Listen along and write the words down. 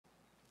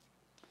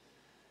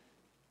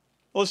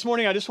Well, this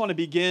morning I just want to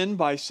begin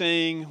by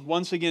saying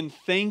once again,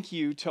 thank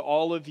you to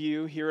all of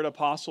you here at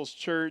Apostles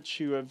Church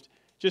who have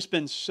just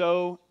been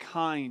so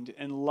kind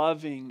and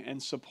loving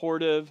and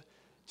supportive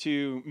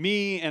to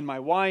me and my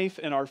wife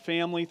and our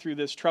family through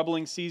this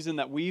troubling season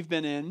that we've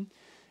been in.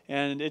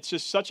 And it's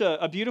just such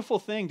a beautiful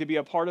thing to be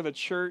a part of a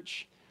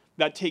church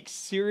that takes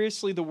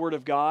seriously the Word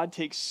of God,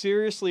 takes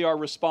seriously our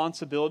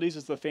responsibilities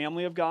as the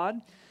family of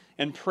God,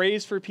 and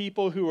prays for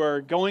people who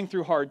are going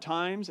through hard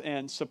times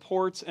and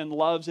supports and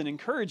loves and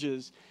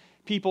encourages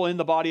people in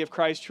the body of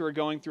Christ who are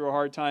going through a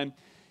hard time,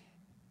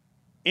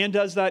 and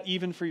does that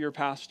even for your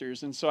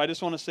pastors. And so I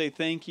just want to say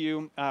thank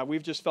you.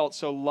 We've just felt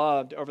so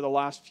loved over the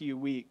last few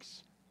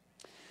weeks.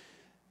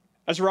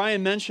 As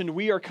Ryan mentioned,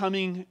 we are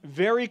coming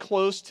very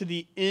close to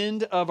the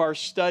end of our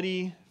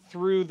study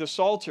through the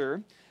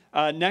Psalter.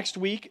 Next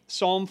week,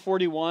 Psalm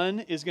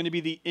 41 is going to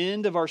be the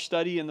end of our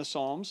study in the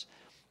Psalms.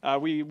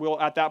 We will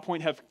at that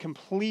point have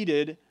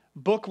completed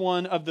book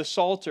 1 of the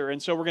Psalter. And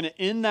so we're going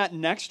to end that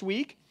next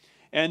week.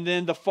 And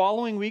then the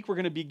following week, we're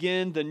going to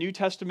begin the New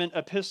Testament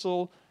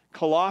epistle,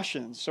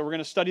 Colossians. So we're going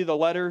to study the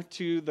letter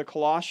to the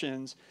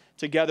Colossians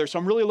together. So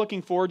I'm really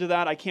looking forward to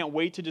that. I can't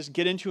wait to just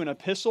get into an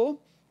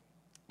epistle,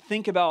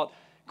 think about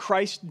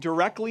Christ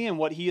directly and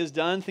what he has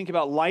done, think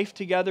about life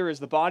together as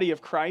the body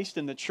of Christ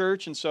and the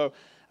church. And so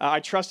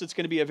I trust it's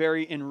going to be a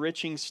very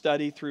enriching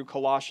study through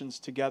Colossians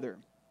together.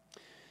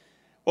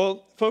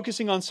 Well,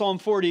 focusing on Psalm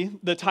 40,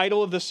 the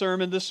title of the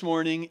sermon this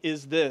morning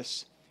is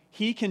this: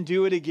 He can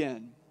do it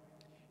again.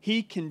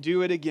 He can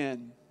do it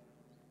again.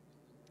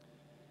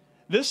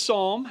 This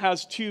psalm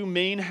has two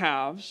main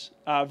halves.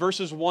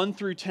 Verses 1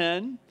 through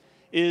 10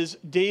 is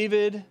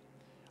David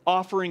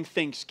offering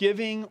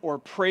thanksgiving or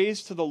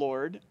praise to the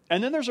Lord.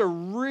 And then there's a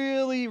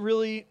really,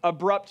 really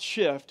abrupt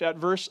shift at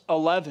verse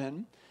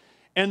 11.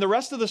 And the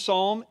rest of the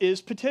psalm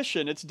is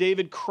petition. It's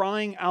David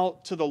crying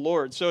out to the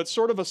Lord. So it's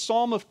sort of a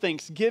psalm of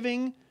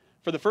thanksgiving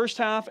for the first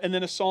half, and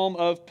then a psalm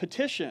of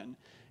petition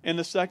in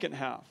the second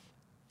half.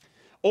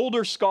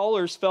 Older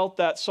scholars felt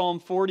that Psalm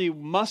 40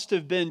 must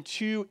have been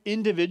two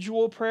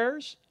individual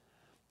prayers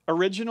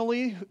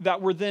originally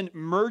that were then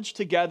merged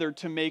together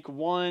to make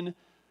one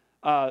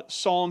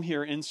psalm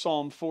here in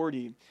Psalm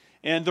 40.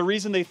 And the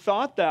reason they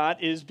thought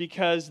that is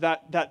because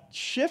that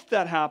shift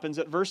that happens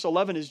at verse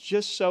 11 is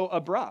just so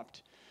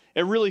abrupt.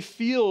 It really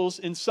feels,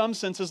 in some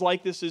senses,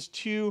 like this is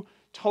two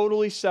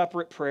totally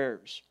separate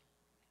prayers.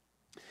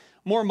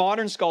 More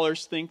modern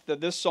scholars think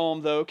that this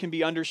psalm, though, can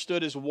be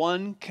understood as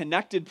one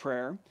connected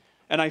prayer,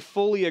 and I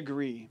fully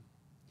agree.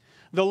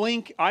 The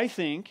link, I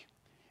think,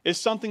 is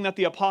something that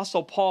the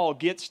Apostle Paul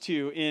gets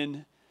to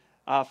in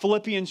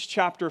Philippians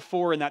chapter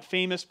 4, in that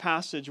famous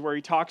passage where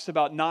he talks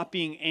about not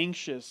being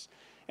anxious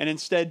and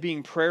instead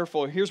being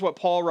prayerful. Here's what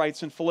Paul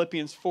writes in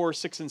Philippians 4,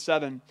 6, and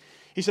 7.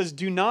 He says,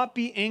 "Do not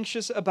be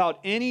anxious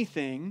about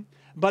anything,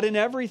 but in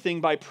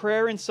everything by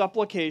prayer and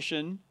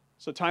supplication."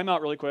 So time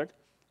out really quick.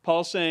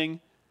 Paul's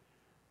saying,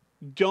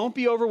 don't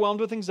be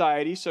overwhelmed with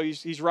anxiety. So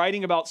he's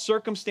writing about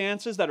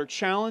circumstances that are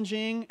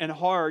challenging and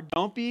hard.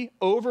 Don't be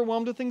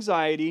overwhelmed with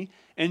anxiety.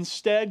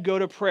 Instead, go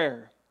to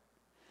prayer.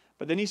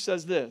 But then he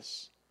says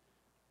this: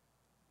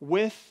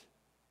 with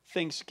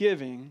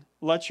thanksgiving,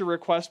 let your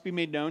request be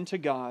made known to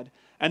God,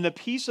 and the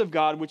peace of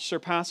God, which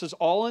surpasses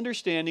all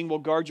understanding, will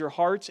guard your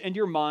hearts and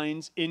your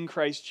minds in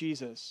Christ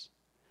Jesus.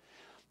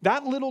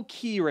 That little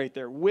key right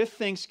there, with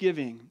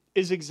thanksgiving,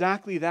 is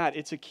exactly that.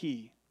 It's a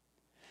key.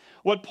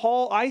 What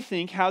Paul, I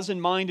think, has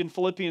in mind in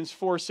Philippians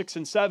 4, 6,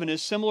 and 7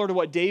 is similar to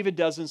what David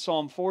does in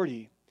Psalm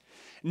 40.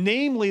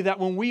 Namely, that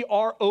when we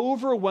are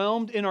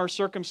overwhelmed in our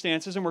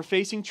circumstances and we're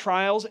facing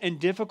trials and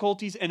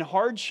difficulties and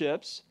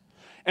hardships,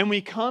 and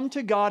we come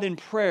to God in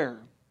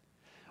prayer,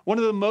 one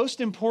of the most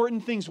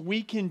important things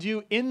we can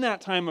do in that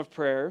time of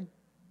prayer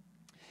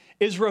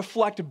is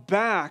reflect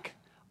back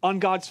on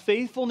God's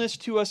faithfulness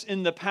to us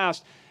in the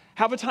past.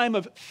 Have a time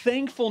of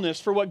thankfulness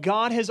for what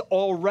God has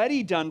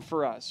already done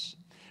for us.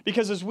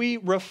 Because as we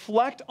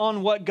reflect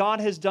on what God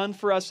has done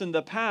for us in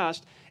the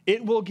past,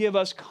 it will give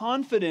us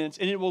confidence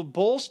and it will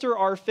bolster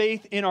our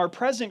faith in our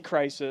present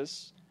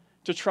crisis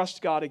to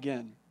trust God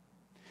again.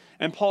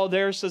 And Paul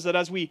there says that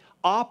as we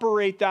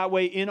operate that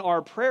way in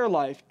our prayer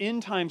life,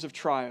 in times of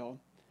trial,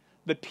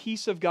 the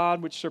peace of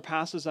God, which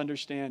surpasses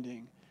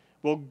understanding,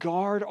 will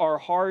guard our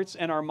hearts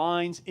and our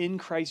minds in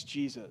Christ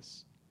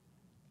Jesus.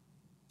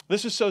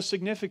 This is so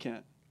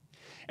significant.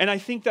 And I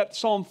think that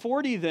Psalm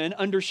 40 then,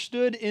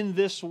 understood in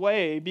this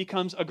way,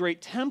 becomes a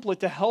great template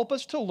to help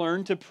us to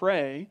learn to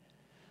pray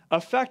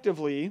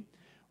effectively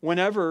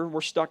whenever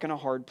we're stuck in a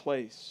hard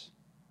place.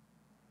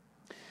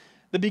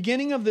 The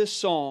beginning of this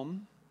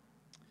psalm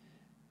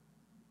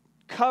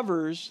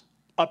covers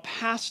a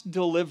past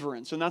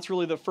deliverance, and that's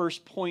really the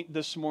first point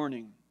this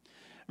morning.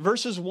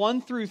 Verses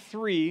 1 through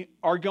 3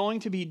 are going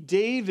to be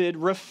David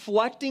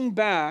reflecting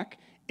back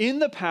in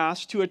the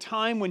past to a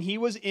time when he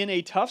was in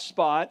a tough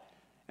spot,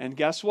 and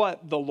guess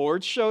what? The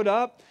Lord showed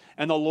up,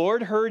 and the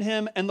Lord heard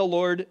him, and the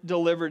Lord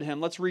delivered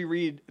him. Let's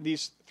reread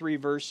these 3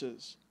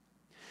 verses.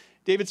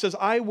 David says,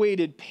 "I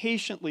waited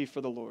patiently for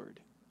the Lord.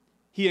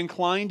 He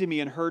inclined to me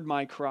and heard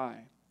my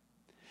cry.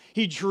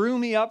 He drew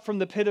me up from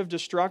the pit of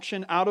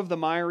destruction, out of the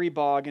miry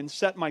bog, and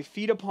set my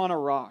feet upon a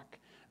rock,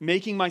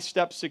 making my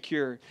steps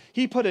secure.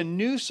 He put a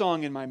new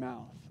song in my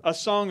mouth, a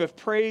song of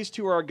praise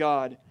to our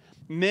God.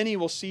 Many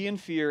will see and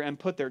fear and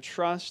put their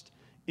trust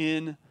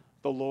in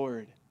the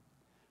Lord.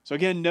 So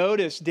again,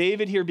 notice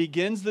David here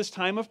begins this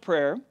time of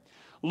prayer,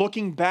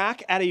 looking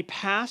back at a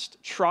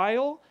past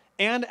trial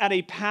and at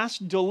a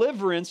past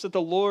deliverance that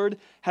the Lord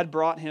had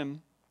brought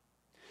him.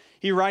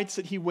 He writes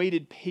that he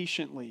waited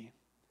patiently.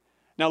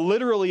 Now,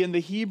 literally in the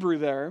Hebrew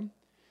there,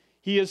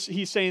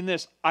 he's saying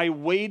this, I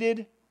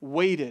waited.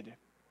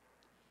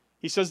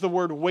 He says the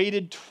word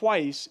waited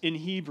twice in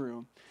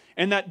Hebrew.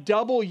 And that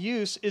double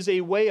use is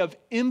a way of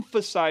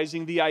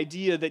emphasizing the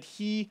idea that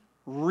he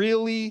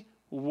really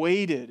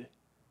waited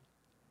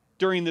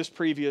during this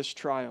previous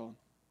trial.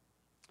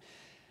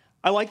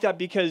 I like that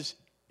because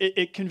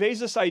it conveys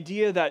this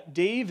idea that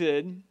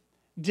David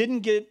didn't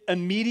get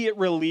immediate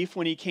relief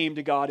when he came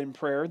to God in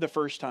prayer the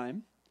first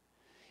time.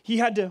 He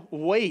had to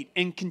wait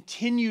and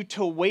continue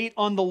to wait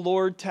on the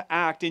Lord to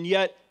act, and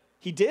yet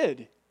he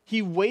did.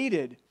 He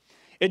waited.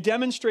 It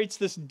demonstrates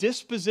this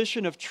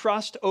disposition of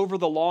trust over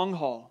the long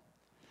haul.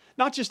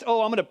 Not just, I'm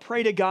going to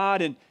pray to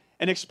God and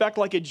expect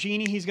like a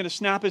genie, he's going to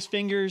snap his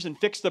fingers and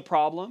fix the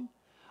problem.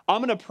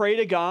 I'm going to pray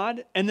to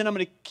God, and then I'm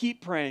going to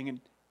keep praying,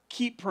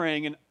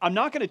 and I'm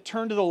not going to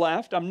turn to the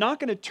left. I'm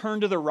not going to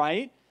turn to the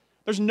right.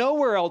 There's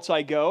nowhere else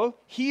I go.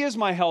 He is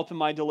my help and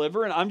my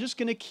deliverer, and I'm just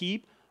going to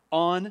keep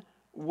on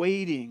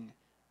waiting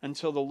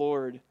until the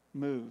Lord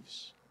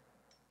moves.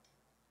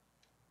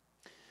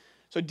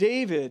 So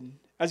David,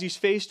 as he's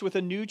faced with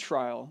a new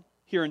trial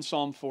here in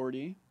Psalm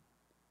 40,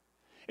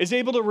 is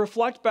able to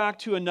reflect back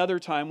to another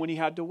time when he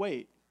had to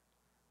wait.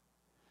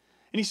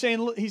 And he's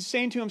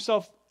saying to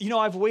himself,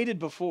 I've waited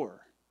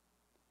before.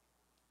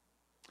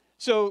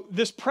 So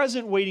this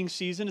present waiting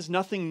season is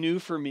nothing new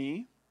for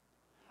me.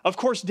 Of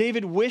course,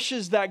 David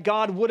wishes that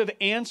God would have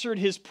answered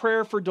his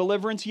prayer for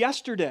deliverance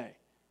yesterday.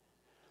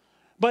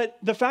 But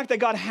the fact that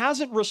God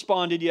hasn't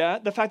responded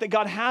yet, the fact that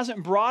God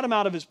hasn't brought him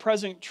out of his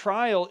present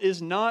trial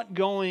is not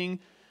going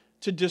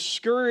to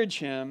discourage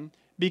him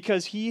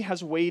because he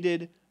has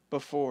waited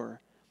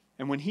before.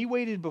 And when he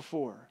waited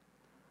before,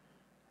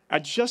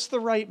 at just the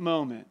right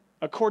moment,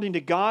 according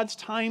to God's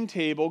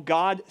timetable,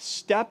 God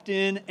stepped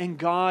in and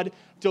God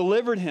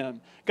delivered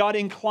him. God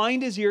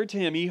inclined his ear to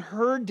him. He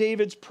heard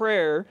David's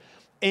prayer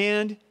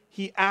and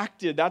he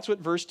acted. That's what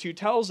verse 2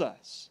 tells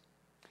us.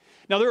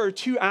 Now, there are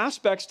two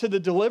aspects to the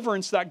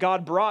deliverance that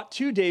God brought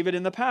to David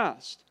in the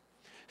past.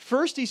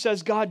 First, he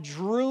says, God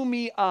drew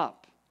me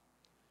up.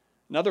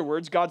 In other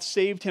words, God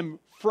saved him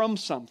from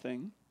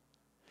something.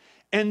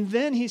 And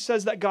then he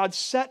says that God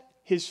set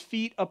his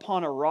feet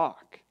upon a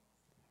rock.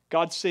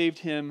 God saved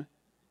him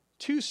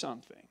to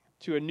something,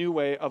 to a new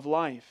way of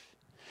life.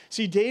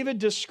 See, David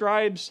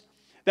describes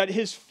that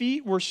his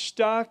feet were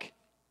stuck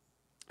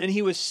and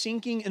he was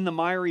sinking in the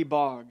miry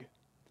bog.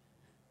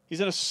 He's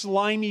in a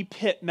slimy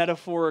pit,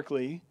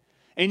 metaphorically,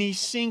 and he's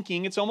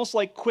sinking. It's almost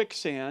like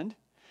quicksand.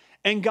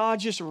 And God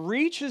just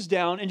reaches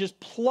down and just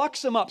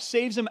plucks him up,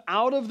 saves him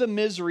out of the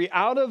misery,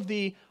 out of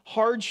the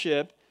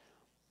hardship,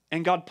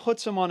 and God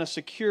puts him on a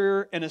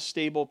secure and a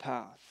stable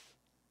path.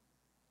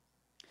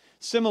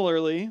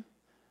 Similarly,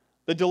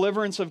 the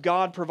deliverance of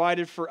God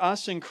provided for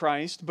us in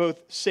Christ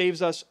both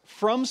saves us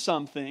from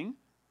something,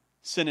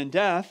 sin and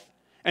death,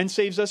 and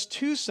saves us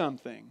to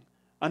something,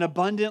 an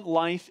abundant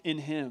life in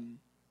him.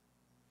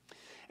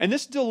 And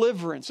this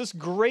deliverance, this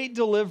great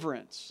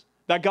deliverance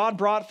that God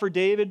brought for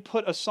David,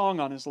 put a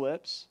song on his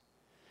lips.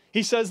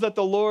 He says that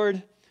the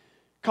Lord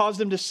caused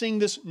him to sing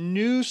this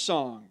new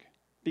song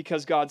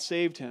because God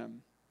saved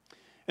him.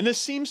 And this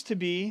seems to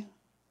be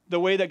the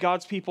way that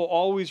God's people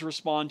always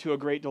respond to a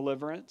great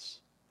deliverance.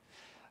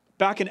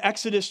 Back in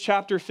Exodus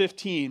chapter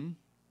 15,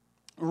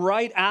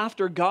 right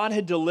after God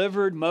had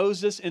delivered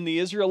Moses and the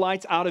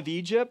Israelites out of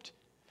Egypt,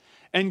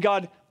 and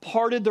God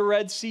parted the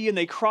Red Sea and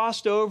they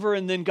crossed over,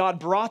 and then God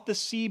brought the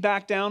sea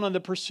back down on the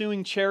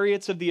pursuing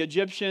chariots of the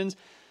Egyptians.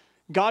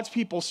 God's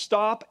people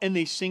stop and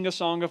they sing a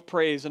song of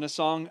praise and a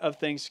song of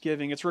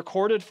thanksgiving. It's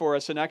recorded for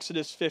us in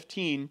Exodus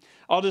 15.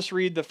 I'll just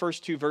read the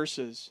first two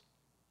verses.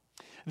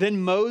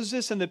 Then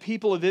Moses and the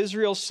people of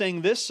Israel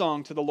sang this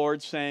song to the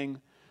Lord,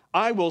 saying,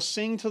 I will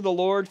sing to the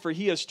Lord, for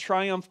he has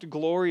triumphed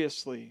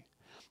gloriously.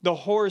 The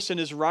horse and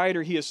his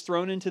rider he has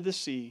thrown into the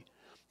sea.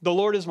 The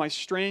Lord is my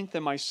strength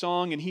and my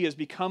song, and he has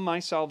become my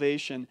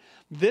salvation.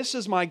 This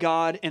is my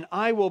God, and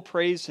I will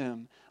praise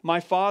him, my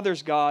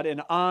Father's God,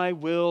 and I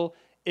will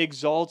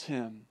exalt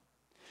him.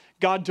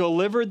 God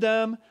delivered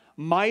them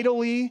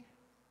mightily,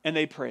 and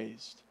they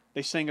praised.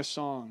 They sang a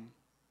song.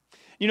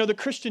 You know, the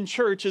Christian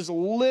church is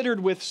littered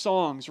with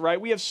songs,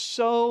 right? We have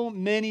so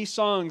many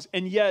songs,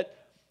 and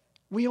yet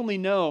we only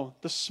know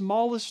the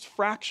smallest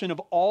fraction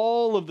of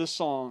all of the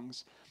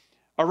songs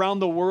around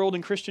the world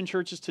in Christian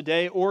churches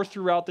today or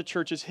throughout the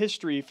church's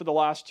history for the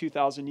last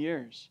 2,000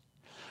 years.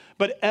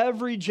 But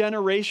every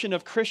generation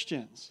of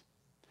Christians,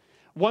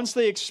 once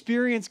they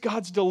experience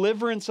God's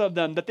deliverance of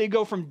them, that they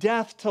go from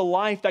death to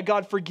life, that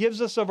God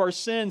forgives us of our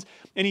sins,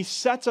 and he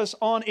sets us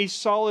on a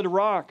solid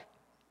rock.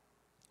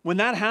 When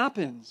that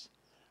happens,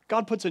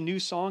 God puts a new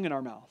song in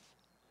our mouth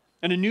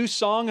and a new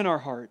song in our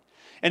heart.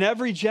 And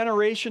every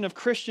generation of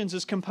Christians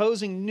is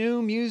composing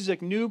new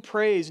music, new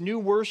praise, new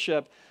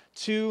worship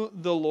to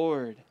the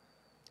Lord.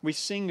 We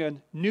sing a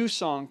new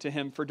song to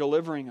him for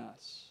delivering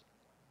us.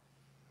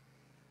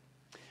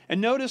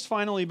 And notice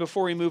finally,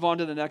 before we move on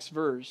to the next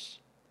verse,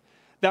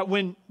 that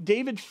when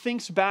David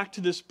thinks back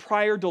to this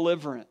prior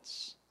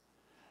deliverance,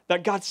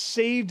 that God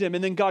saved him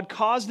and then God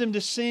caused him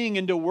to sing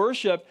and to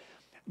worship,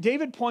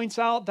 David points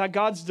out that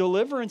God's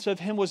deliverance of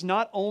him was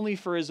not only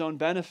for his own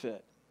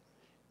benefit.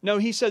 No,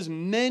 he says,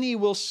 many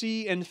will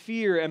see and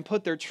fear and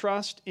put their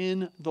trust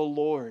in the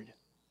Lord.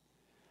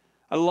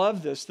 I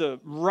love this, the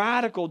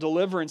radical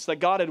deliverance that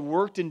God had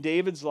worked in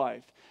David's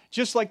life,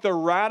 just like the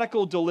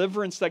radical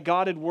deliverance that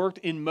God had worked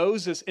in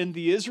Moses and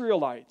the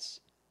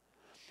Israelites,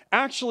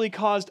 actually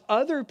caused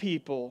other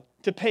people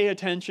to pay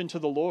attention to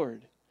the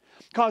Lord,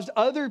 caused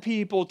other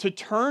people to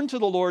turn to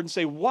the Lord and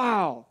say,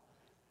 wow,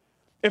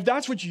 if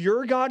that's what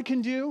your God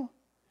can do,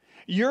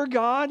 your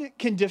God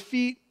can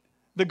defeat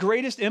the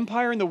greatest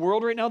empire in the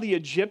world right now, the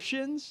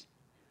Egyptians,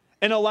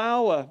 and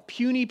allow a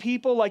puny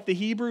people like the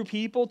Hebrew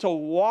people to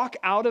walk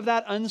out of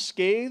that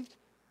unscathed.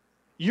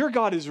 Your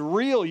God is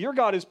real. Your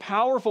God is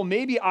powerful.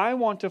 Maybe I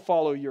want to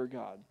follow your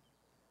God.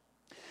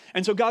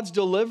 And so God's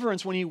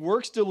deliverance, when he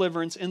works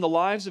deliverance in the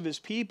lives of his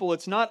people,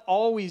 it's not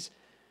always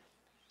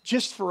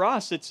just for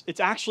us. It's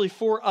actually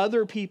for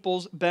other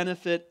people's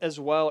benefit as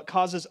well. It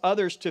causes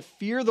others to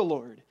fear the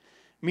Lord,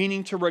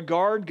 meaning to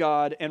regard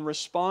God and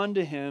respond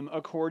to him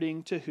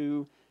according to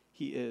who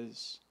he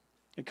is.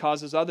 It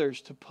causes others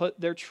to put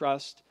their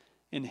trust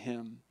in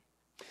him.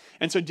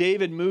 And so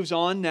David moves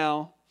on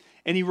now,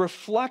 and he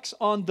reflects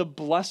on the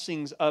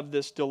blessings of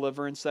this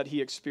deliverance that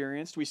he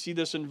experienced. We see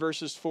this in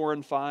verses 4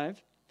 and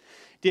 5.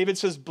 David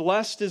says,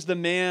 blessed is the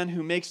man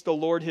who makes the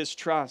Lord his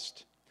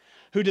trust,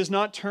 who does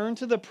not turn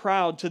to the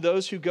proud, to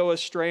those who go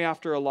astray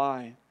after a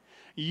lie.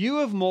 You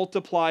have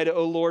multiplied,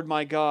 O Lord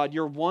my God,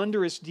 your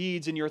wondrous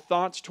deeds and your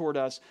thoughts toward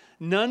us.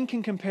 None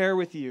can compare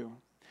with you.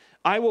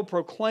 I will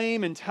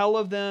proclaim and tell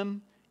of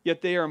them,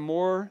 yet they are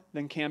more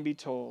than can be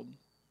told.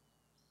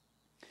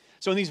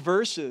 So in these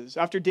verses,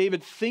 after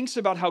David thinks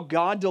about how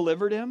God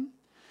delivered him,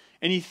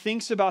 and he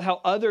thinks about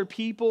how other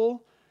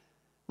people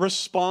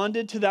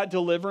responded to that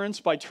deliverance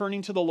by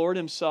turning to the Lord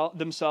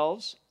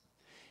themselves,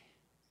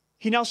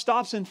 he now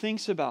stops and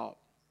thinks about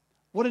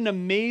what an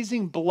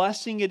amazing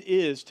blessing it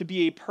is to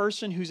be a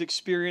person who's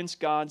experienced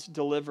God's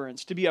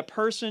deliverance, to be a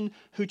person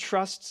who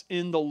trusts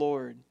in the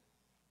Lord.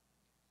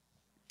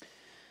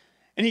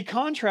 And he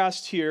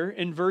contrasts here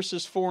in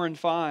verses 4 and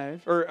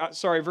 5,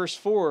 verse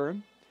 4,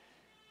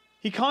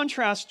 he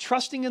contrasts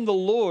trusting in the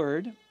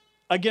Lord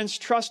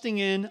against trusting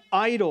in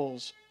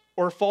idols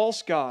or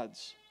false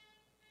gods.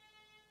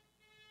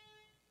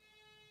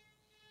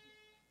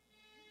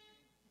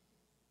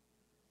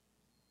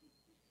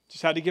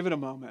 Just had to give it a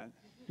moment.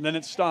 And then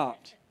it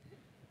stopped.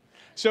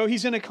 So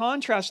he's in a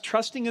contrast,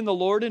 trusting in the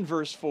Lord in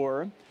verse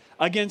 4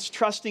 against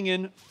trusting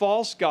in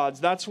false gods.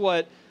 That's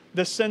what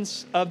the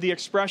sense of the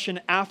expression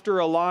after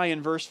a lie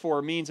in verse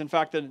 4 means. In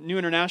fact, the New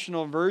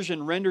International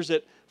Version renders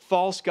it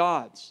false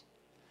gods.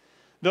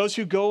 Those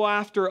who go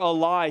after a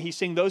lie, he's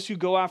saying those who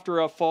go after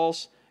a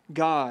false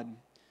god.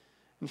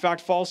 In fact,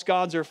 false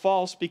gods are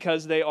false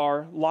because they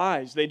are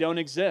lies. They don't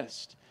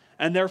exist.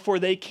 And therefore,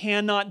 they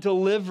cannot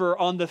deliver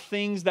on the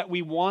things that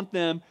we want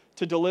them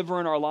to deliver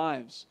in our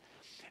lives.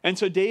 And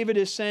so David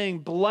is saying,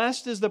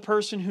 blessed is the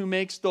person who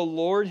makes the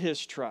Lord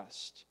his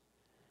trust,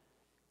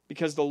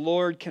 because the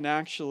Lord can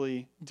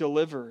actually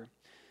deliver.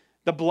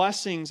 The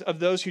blessings of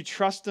those who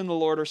trust in the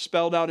Lord are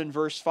spelled out in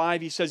verse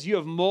 5. He says, you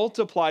have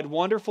multiplied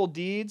wonderful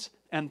deeds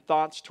and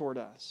thoughts toward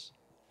us.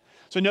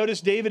 So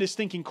notice David is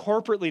thinking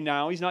corporately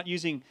now. He's not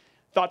using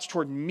thoughts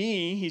toward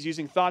me. He's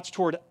using thoughts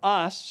toward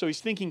us. So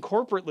he's thinking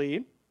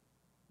corporately.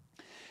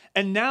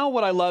 And now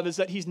what I love is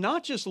that he's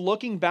not just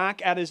looking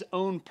back at his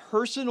own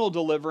personal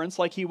deliverance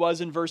like he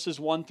was in verses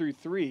 1 through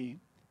 3,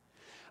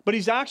 but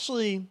he's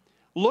actually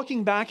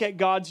looking back at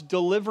God's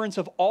deliverance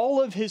of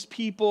all of his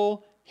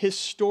people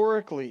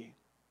historically.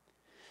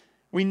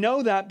 We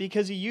know that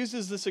because he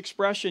uses this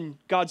expression,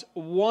 God's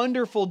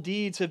wonderful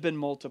deeds have been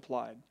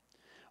multiplied.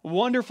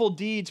 Wonderful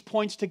deeds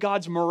points to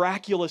God's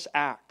miraculous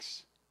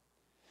acts.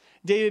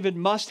 David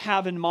must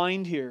have in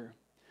mind here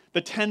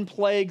the 10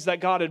 plagues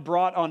that God had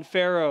brought on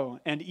Pharaoh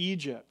and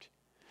Egypt.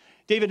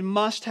 David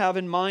must have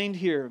in mind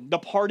here the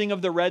parting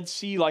of the Red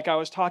Sea, like I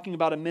was talking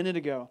about a minute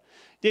ago.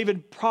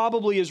 David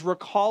probably is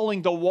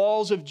recalling the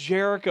walls of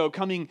Jericho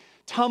coming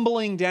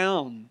tumbling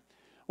down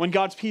when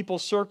God's people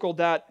circled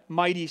that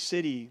mighty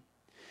city.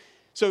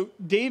 So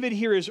David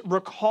here is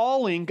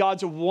recalling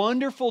God's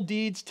wonderful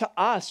deeds to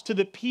us, to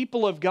the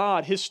people of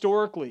God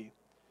historically.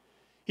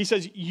 He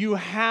says, you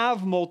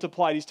have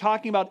multiplied. He's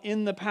talking about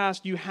in the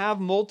past, you have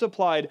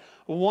multiplied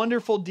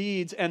wonderful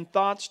deeds and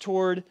thoughts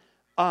toward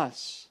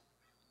us.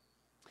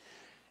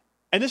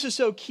 And this is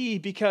so key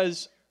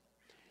because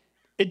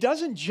it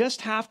doesn't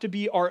just have to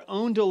be our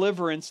own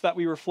deliverance that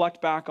we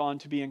reflect back on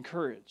to be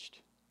encouraged.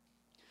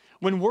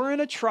 When we're in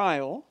a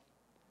trial,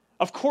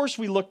 of course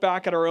we look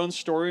back at our own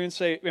story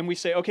and we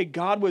say, okay,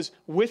 God was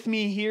with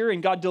me here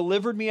and God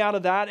delivered me out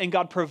of that and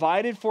God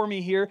provided for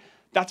me here.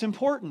 That's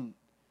important.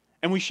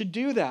 And we should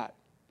do that.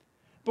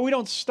 But we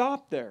don't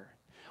stop there.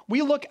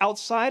 We look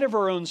outside of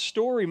our own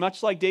story,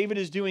 much like David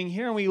is doing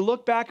here, and we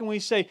look back and we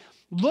say,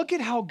 look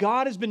at how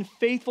God has been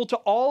faithful to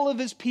all of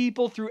his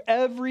people through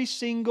every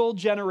single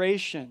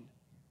generation.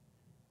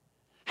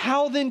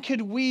 How then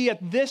could we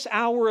at this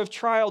hour of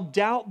trial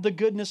doubt the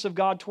goodness of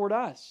God toward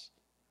us?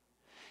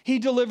 He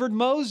delivered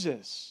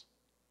Moses.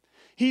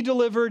 He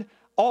delivered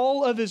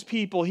all of his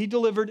people. He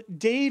delivered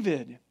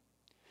David.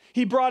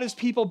 He brought his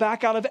people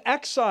back out of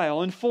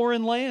exile in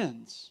foreign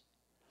lands.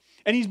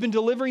 And he's been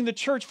delivering the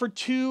church for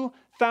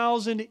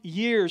 2,000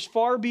 years.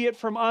 Far be it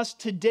from us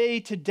today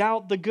to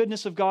doubt the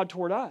goodness of God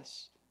toward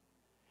us.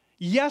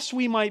 Yes,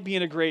 we might be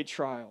in a great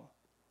trial.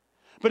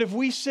 But if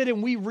we sit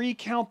and we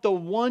recount the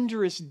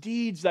wondrous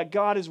deeds that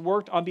God has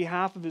worked on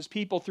behalf of his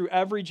people through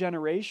every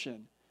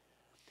generation,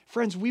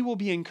 friends, we will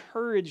be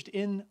encouraged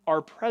in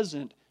our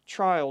present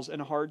trials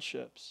and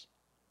hardships.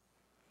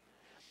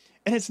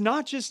 And it's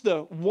not just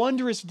the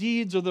wondrous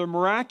deeds or the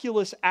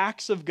miraculous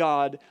acts of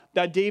God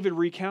that David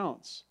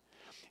recounts.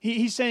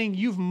 He's saying,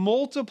 you've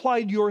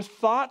multiplied your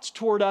thoughts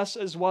toward us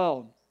as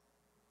well.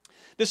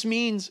 This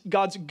means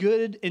God's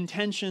good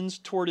intentions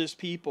toward his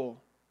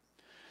people.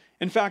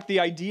 In fact, the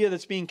idea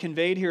that's being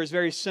conveyed here is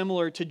very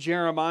similar to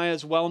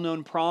Jeremiah's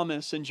well-known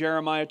promise in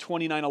Jeremiah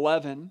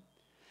 29:11,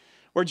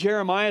 where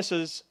Jeremiah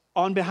says,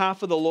 on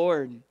behalf of the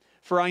Lord,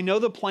 for I know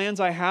the plans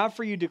I have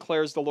for you,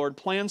 declares the Lord,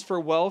 plans for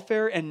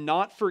welfare and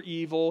not for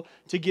evil,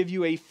 to give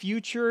you a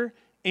future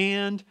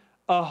and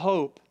a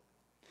hope.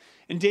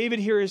 And David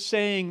here is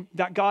saying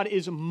that God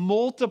is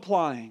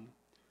multiplying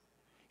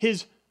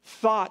his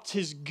thoughts,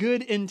 his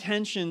good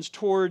intentions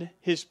toward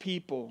his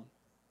people.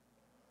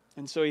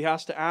 And so he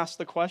has to ask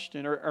the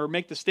question, or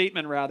make the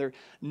statement rather,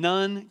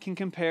 none can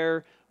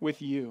compare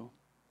with you.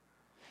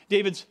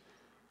 David's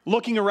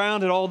looking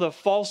around at all the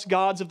false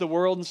gods of the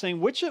world and saying,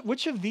 which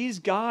of these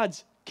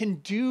gods can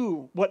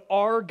do what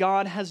our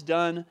God has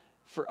done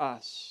for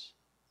us?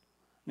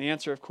 And the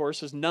answer, of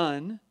course, is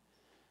none.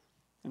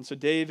 And so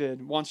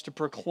David wants to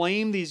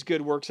proclaim these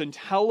good works and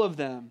tell of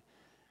them.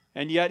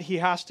 And yet he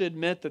has to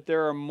admit that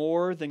there are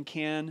more than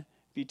can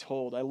be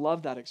told. I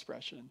love that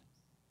expression.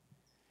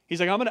 He's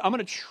like, I'm going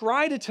to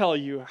try to tell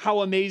you how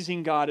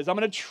amazing God is. I'm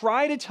going to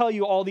try to tell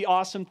you all the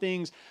awesome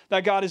things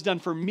that God has done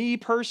for me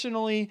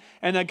personally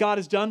and that God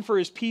has done for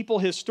his people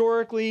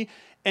historically.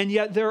 And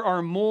yet there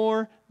are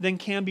more than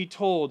can be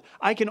told.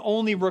 I can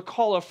only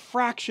recall a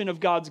fraction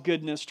of God's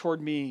goodness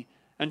toward me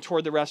and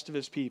toward the rest of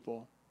his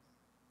people.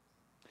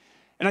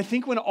 And I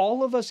think when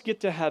all of us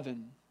get to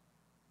heaven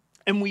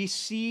and we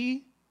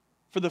see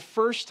for the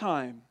first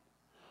time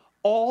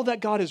all that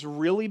God has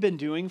really been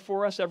doing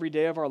for us every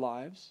day of our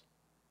lives,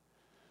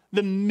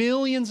 the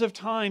millions of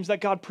times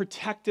that God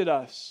protected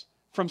us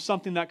from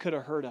something that could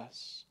have hurt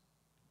us,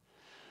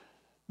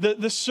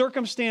 the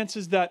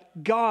circumstances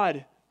that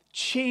God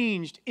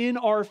changed in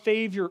our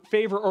favor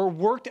or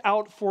worked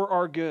out for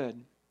our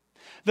good,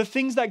 the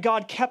things that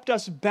God kept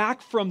us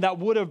back from that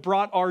would have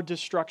brought our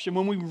destruction,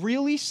 when we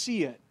really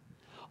see it,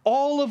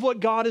 all of what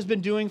God has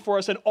been doing for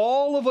us and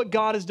all of what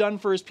God has done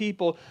for his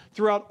people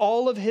throughout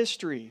all of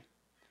history,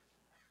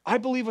 I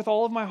believe with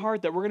all of my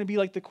heart that we're going to be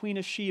like the Queen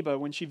of Sheba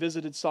when she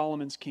visited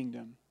Solomon's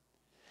kingdom.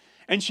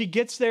 And she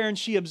gets there and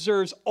she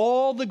observes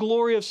all the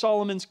glory of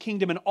Solomon's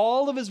kingdom and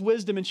all of his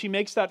wisdom, and she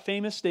makes that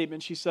famous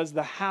statement. She says,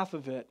 the half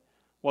of it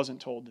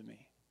wasn't told to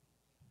me.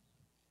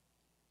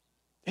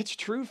 It's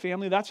true,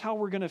 family. That's how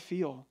we're going to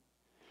feel.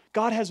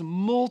 God has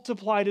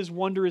multiplied his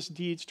wondrous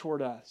deeds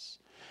toward us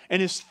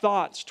and his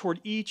thoughts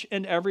toward each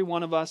and every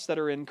one of us that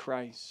are in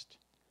Christ.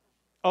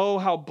 Oh,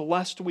 how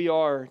blessed we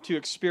are to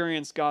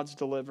experience God's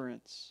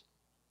deliverance.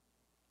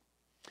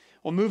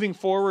 Well, moving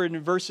forward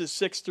in verses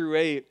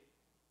 6-8,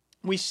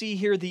 we see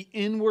here the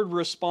inward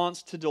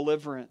response to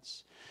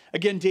deliverance.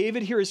 Again,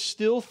 David here is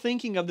still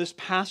thinking of this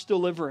past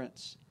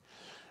deliverance,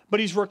 but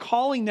he's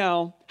recalling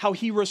now how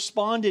he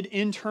responded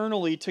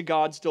internally to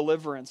God's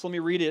deliverance. Let me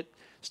read it.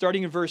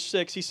 Starting in verse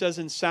 6, he says,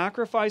 in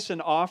sacrifice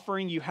and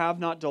offering you have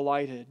not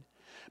delighted,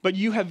 but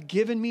you have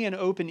given me an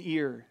open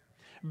ear.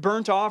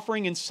 Burnt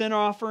offering and sin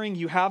offering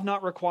you have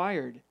not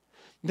required.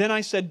 Then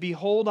I said,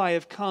 behold, I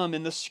have come.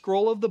 In the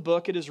scroll of the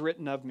book it is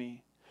written of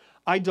me.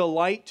 I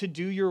delight to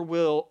do your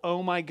will,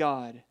 O my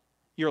God.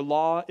 Your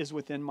law is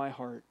within my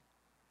heart.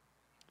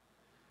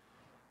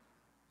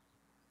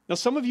 Now,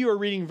 some of you are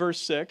reading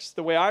verse 6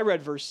 the way I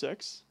read verse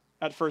 6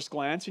 at first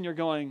glance, and you're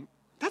going,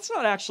 that's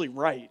not actually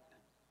right.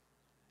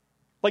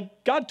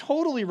 Like, God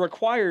totally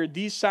required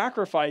these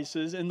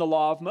sacrifices in the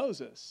law of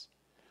Moses.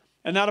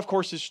 And that, of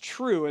course, is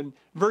true. And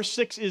verse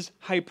 6 is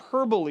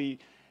hyperbole.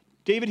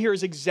 David here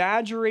is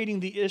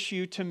exaggerating the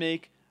issue to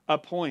make a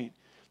point.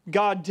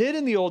 God did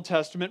in the Old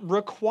Testament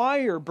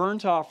require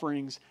burnt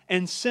offerings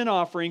and sin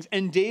offerings,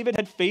 and David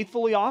had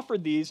faithfully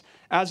offered these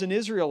as an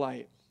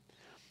Israelite.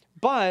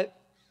 But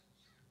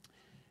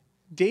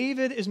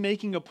David is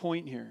making a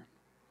point here,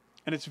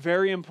 and it's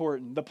very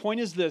important. The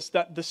point is this,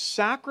 that the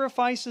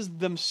sacrifices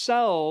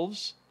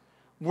themselves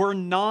were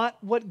not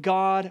what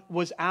God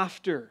was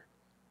after.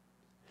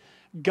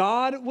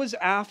 God was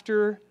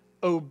after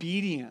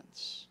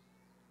obedience.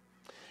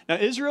 Now,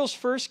 Israel's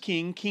first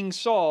king, King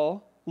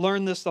Saul,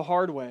 learned this the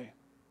hard way.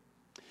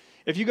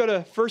 If you go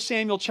to 1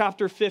 Samuel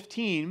chapter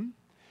 15,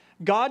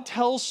 God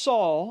tells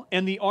Saul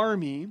and the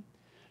army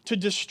to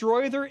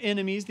destroy their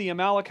enemies, the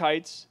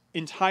Amalekites,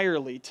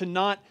 entirely, to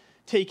not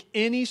take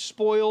any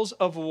spoils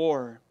of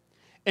war.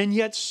 And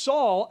yet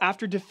Saul,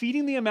 after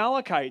defeating the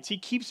Amalekites, he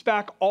keeps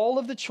back all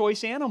of the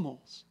choice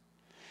animals.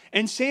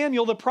 And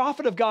Samuel, the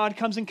prophet of God,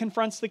 comes and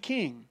confronts the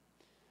king.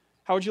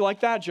 How would you like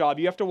that job?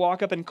 You have to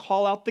walk up and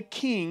call out the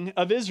king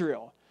of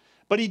Israel.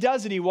 But he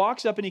does it. He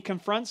walks up and he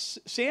confronts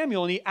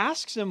Samuel and he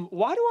asks him,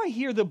 why do I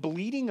hear the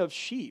bleating of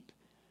sheep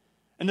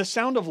and the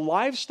sound of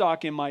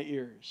livestock in my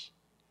ears?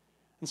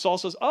 And Saul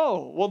says,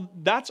 oh, well,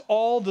 that's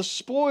all the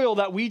spoil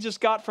that we just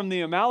got from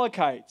the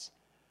Amalekites.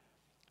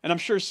 And I'm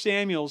sure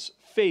Samuel's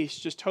face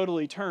just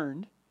totally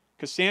turned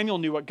because Samuel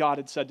knew what God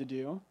had said to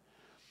do.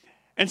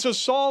 And so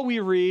Saul,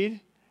 we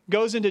read,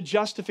 goes into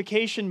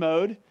justification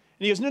mode. And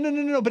he goes,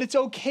 no, but it's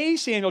okay,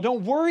 Samuel.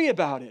 Don't worry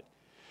about it.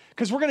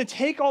 Because we're going to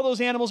take all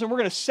those animals and we're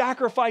going to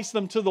sacrifice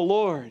them to the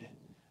Lord.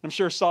 I'm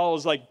sure Saul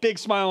was like, big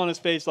smile on his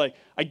face, like,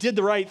 I did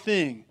the right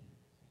thing.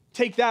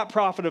 Take that,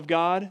 prophet of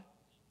God.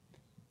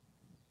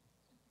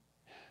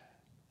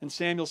 And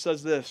Samuel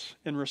says this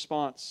in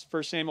response,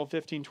 1 Samuel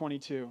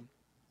 15:22.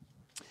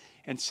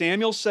 And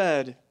Samuel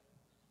said,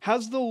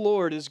 has the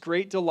Lord his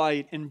great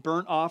delight in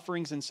burnt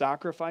offerings and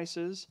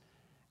sacrifices,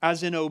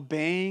 as in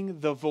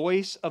obeying the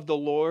voice of the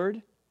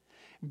Lord?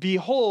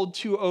 Behold,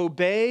 to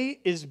obey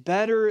is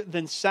better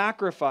than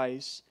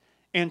sacrifice,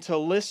 and to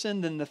listen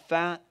than the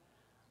fat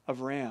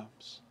of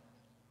rams.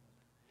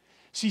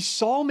 See,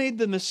 Saul made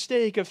the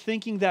mistake of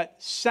thinking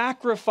that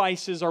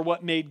sacrifices are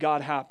what made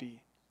God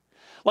happy.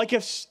 Like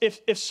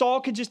if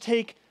Saul could just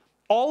take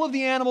all of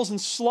the animals and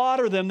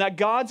slaughter them, that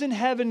God's in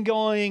heaven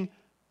going,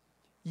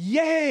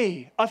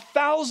 yay,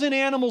 1,000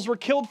 animals were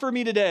killed for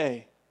me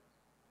today.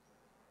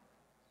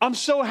 I'm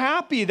so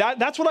happy.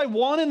 That's what I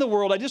want in the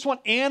world. I just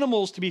want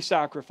animals to be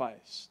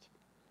sacrificed.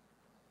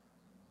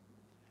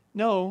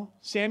 No,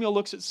 Samuel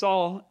looks at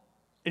Saul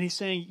and he's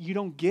saying, you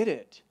don't get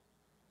it.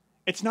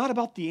 It's not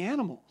about the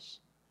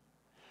animals.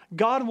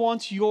 God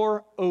wants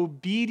your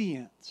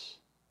obedience.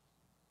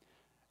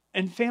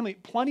 And family,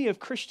 plenty of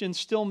Christians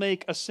still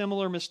make a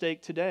similar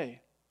mistake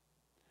today.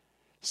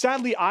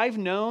 Sadly, I've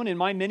known in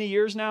my many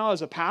years now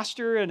as a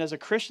pastor and as a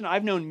Christian,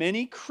 I've known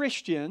many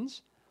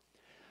Christians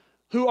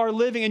who are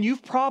living, and you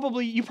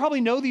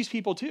probably know these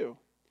people too,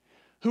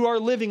 who are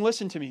living,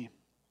 listen to me,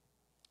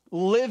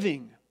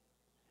 living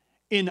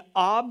in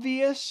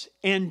obvious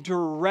and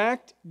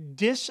direct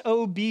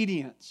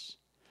disobedience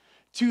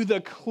to the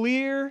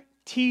clear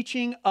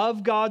teaching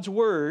of God's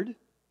word,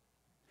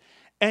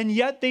 and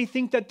yet they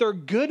think that they're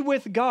good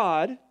with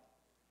God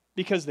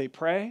because they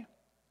pray,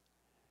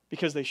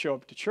 because they show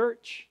up to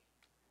church,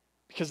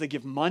 because they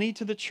give money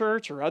to the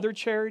church or other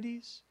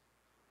charities,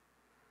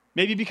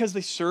 maybe because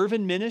they serve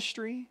in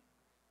ministry,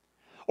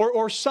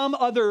 or some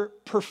other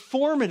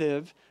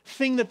performative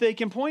thing that they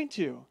can point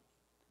to.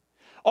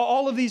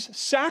 All of these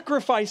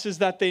sacrifices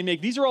that they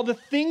make, these are all the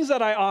things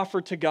that I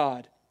offer to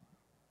God.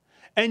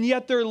 And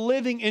yet they're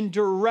living in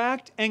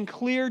direct and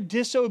clear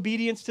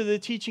disobedience to the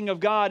teaching of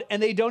God,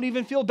 and they don't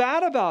even feel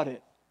bad about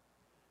it.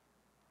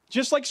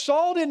 Just like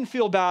Saul didn't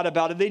feel bad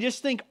about it. They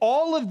just think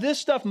all of this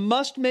stuff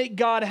must make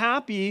God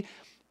happy,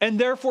 and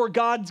therefore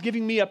God's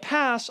giving me a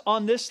pass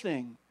on this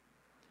thing.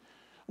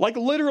 Like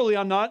literally,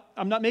 I'm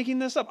not making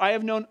this up. I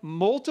have known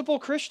multiple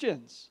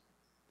Christians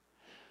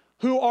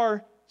who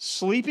are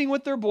sleeping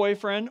with their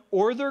boyfriend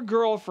or their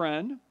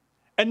girlfriend,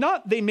 and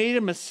not they made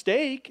a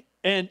mistake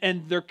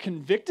and they're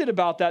convicted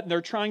about that and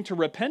they're trying to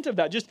repent of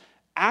that, just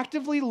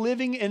actively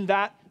living in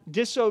that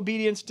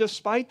disobedience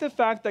despite the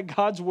fact that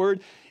God's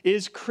word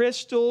is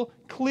crystal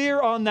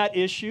clear on that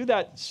issue,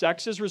 that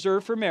sex is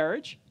reserved for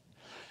marriage.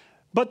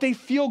 But they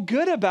feel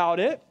good about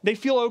it. They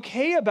feel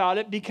okay about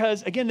it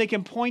because, again, they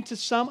can point to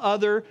some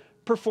other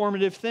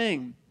performative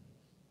thing.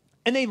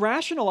 And they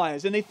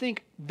rationalize and they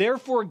think,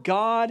 therefore,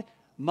 God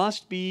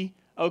must be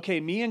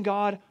okay. Me and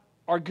God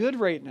are good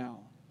right now.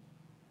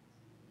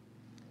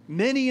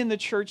 Many in the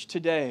church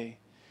today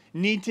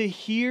need to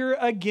hear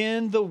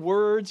again the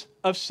words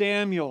of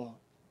Samuel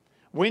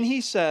when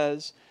he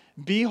says,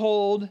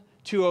 behold,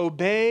 to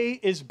obey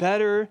is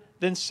better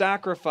than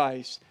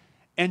sacrifice,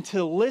 and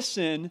to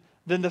listen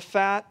than the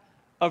fat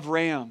of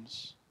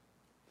rams.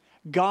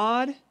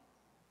 God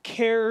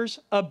cares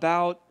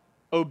about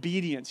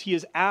obedience. He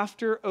is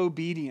after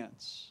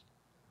obedience.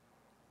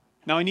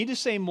 Now, I need to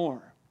say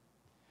more,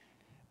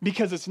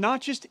 because it's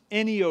not just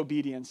any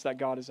obedience that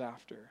God is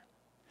after.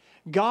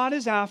 God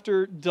is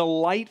after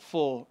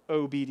delightful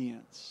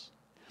obedience.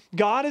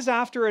 God is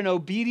after an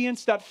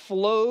obedience that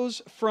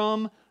flows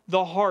from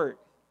the heart.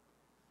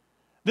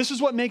 This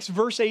is what makes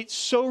verse 8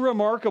 so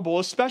remarkable,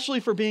 especially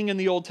for being in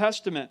the Old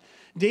Testament.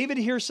 David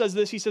here says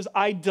this, he says,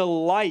 I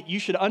delight, you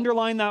should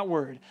underline that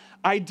word,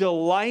 I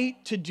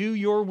delight to do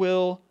your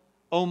will,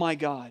 oh my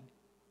God.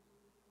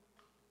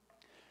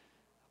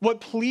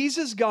 What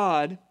pleases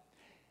God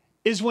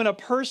is when a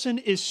person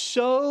is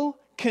so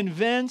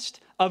convinced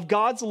of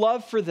God's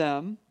love for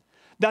them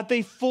that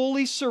they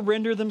fully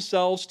surrender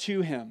themselves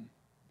to him,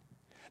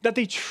 that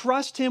they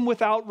trust him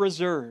without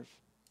reserve,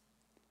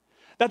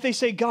 that they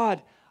say,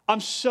 God, I'm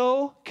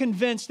so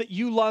convinced that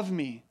you love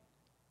me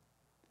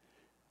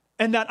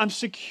and that I'm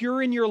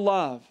secure in your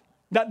love,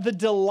 that the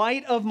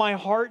delight of my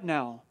heart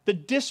now, the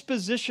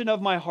disposition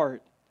of my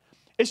heart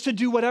is to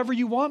do whatever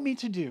you want me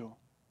to do,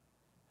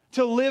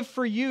 to live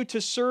for you,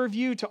 to serve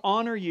you, to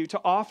honor you, to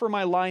offer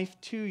my life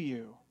to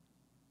you.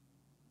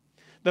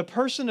 The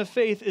person of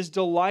faith is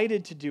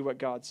delighted to do what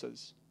God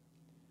says.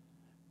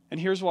 And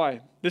here's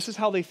why. This is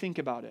how they think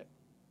about it.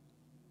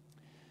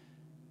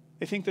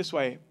 They think this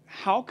way: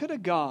 how could a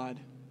God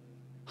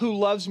who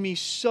loves me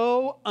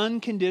so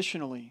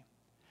unconditionally,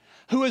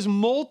 who has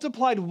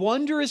multiplied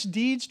wondrous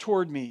deeds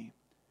toward me,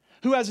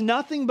 who has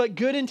nothing but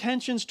good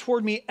intentions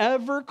toward me,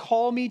 ever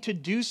call me to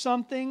do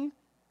something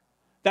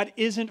that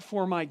isn't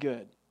for my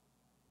good?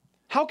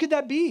 How could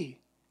that be?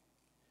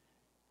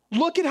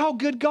 Look at how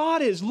good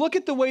God is. Look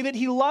at the way that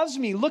he loves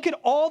me. Look at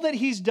all that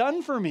he's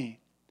done for me.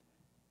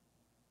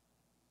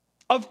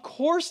 Of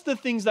course, the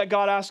things that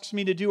God asks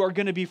me to do are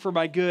going to be for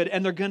my good,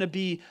 and they're going to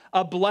be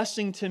a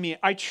blessing to me.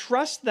 I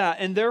trust that,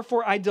 and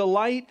therefore I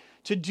delight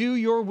to do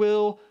your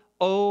will,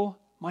 oh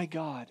my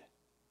God.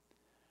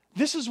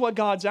 This is what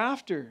God's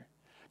after.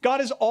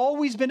 God has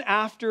always been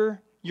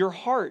after your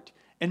heart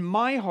and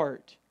my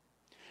heart.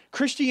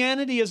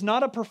 Christianity is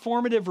not a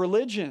performative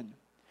religion.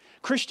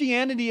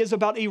 Christianity is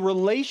about a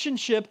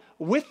relationship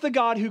with the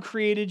God who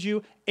created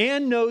you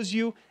and knows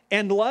you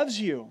and loves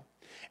you.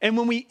 And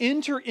when we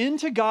enter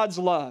into God's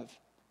love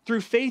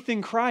through faith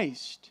in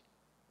Christ,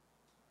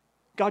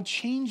 God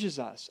changes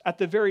us at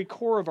the very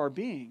core of our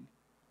being.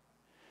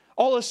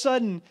 All of a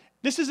sudden,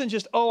 this isn't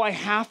just, oh, I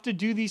have to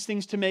do these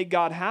things to make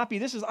God happy.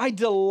 This is, I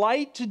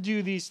delight to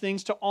do these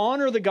things to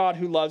honor the God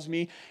who loves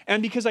me.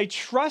 And because I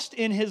trust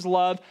in his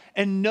love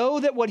and know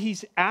that what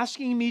he's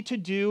asking me to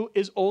do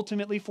is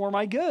ultimately for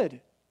my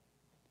good.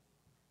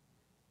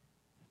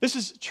 This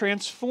is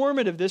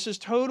transformative. This is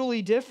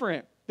totally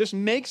different. This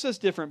makes us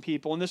different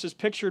people, and this is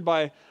pictured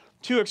by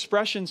two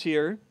expressions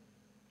here.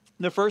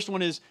 The first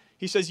one is,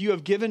 he says, you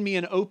have given me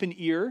an open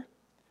ear,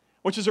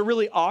 which is a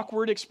really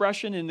awkward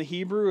expression in the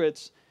Hebrew.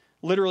 It's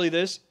literally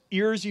this: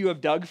 ears you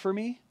have dug for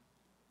me.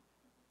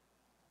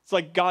 It's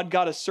like God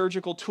got a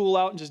surgical tool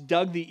out and just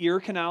dug the ear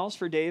canals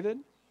for David.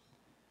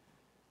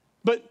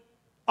 But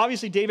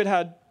obviously David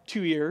had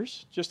 2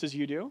 ears, just as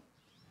you do.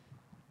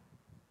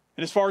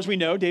 And as far as we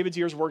know, David's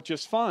ears work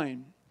just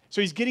fine. So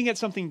he's getting at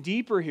something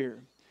deeper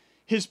here.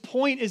 His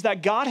point is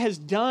that God has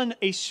done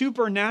a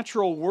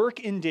supernatural work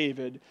in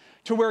David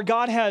to where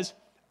God has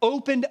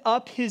opened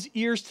up his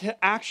ears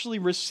to actually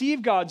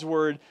receive God's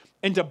word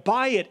and to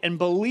buy it and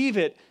believe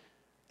it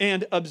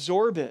and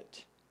absorb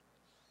it.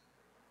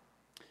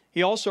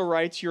 He also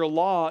writes, your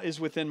law is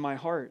within my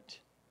heart.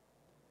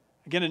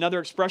 Again, another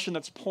expression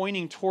that's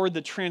pointing toward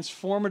the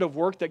transformative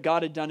work that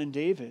God had done in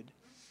David.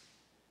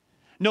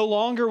 No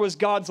longer was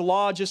God's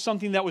law just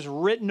something that was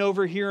written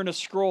over here in a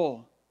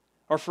scroll.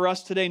 Or for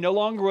us today, no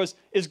longer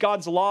is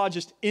God's law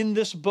just in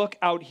this book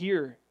out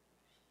here.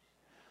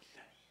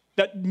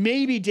 That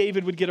maybe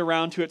David would get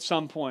around to at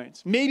some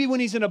points. Maybe when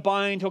he's in a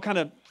bind, he'll kind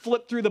of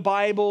flip through the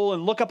Bible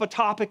and look up a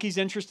topic he's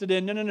interested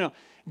in. No.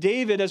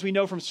 David, as we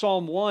know from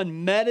Psalm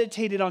 1,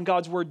 meditated on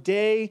God's word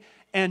day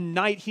and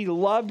night. He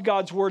loved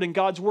God's word, and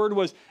God's word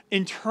was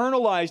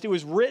internalized. It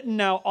was written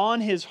now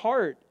on his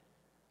heart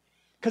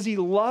because he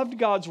loved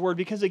God's word,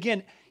 because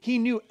again, he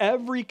knew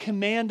every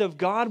command of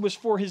God was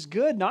for his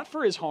good, not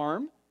for his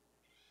harm.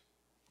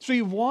 So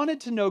he wanted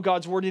to know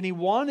God's word, and he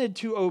wanted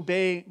to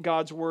obey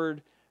God's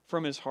word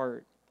from his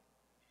heart.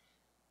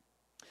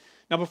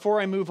 Now, before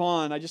I move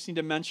on, I just need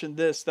to mention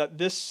this, that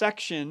this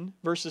section,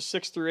 verses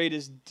 6 through 8,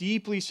 is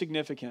deeply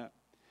significant.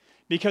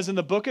 Because in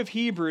the book of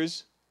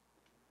Hebrews,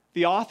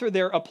 the author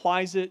there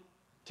applies it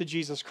to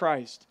Jesus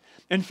Christ.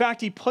 In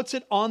fact, he puts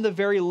it on the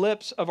very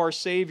lips of our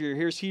Savior.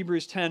 Here's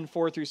Hebrews 10,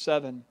 4 through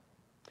 7.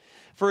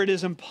 For it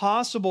is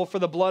impossible for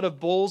the blood of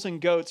bulls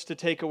and goats to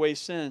take away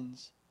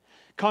sins.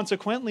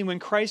 Consequently, when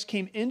Christ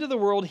came into the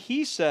world,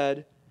 he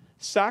said,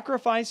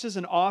 sacrifices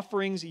and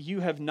offerings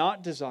you have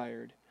not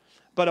desired,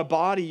 but a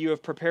body you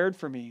have prepared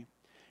for me.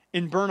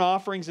 In burnt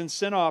offerings and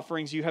sin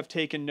offerings you have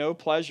taken no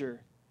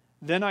pleasure.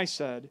 Then I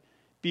said,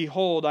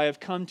 behold, I have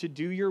come to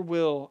do your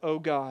will, O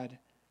God,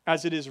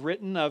 as it is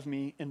written of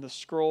me in the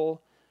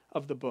scroll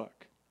of the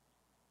book.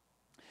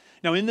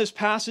 Now, in this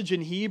passage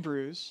in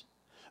Hebrews,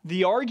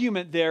 the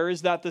argument there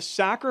is that the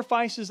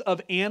sacrifices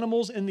of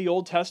animals in the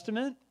Old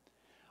Testament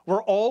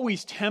were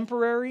always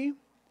temporary,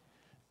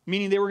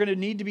 meaning they were going to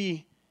need to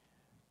be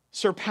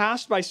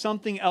surpassed by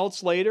something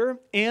else later,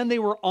 and they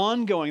were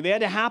ongoing. They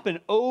had to happen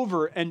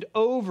over and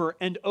over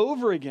and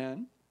over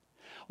again.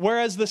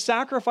 Whereas the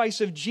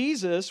sacrifice of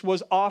Jesus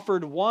was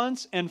offered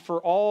once and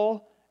for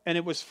all, and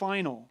it was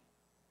final.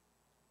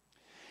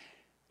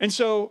 And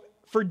so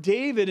for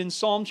David in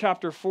Psalm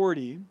chapter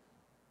 40,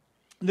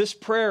 this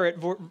prayer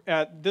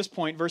at this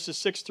point, verses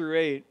 6 through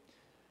 8,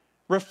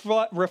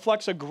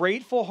 reflects a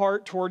grateful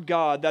heart toward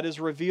God that is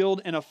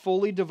revealed in a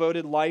fully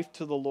devoted life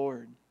to the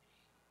Lord.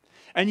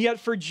 And yet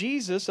for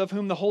Jesus, of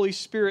whom the Holy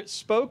Spirit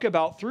spoke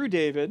about through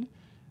David,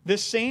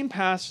 this same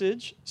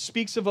passage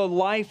speaks of a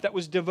life that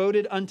was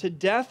devoted unto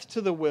death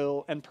to the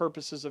will and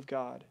purposes of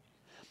God.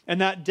 And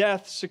that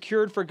death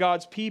secured for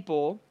God's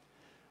people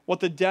what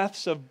the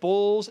deaths of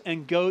bulls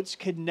and goats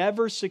could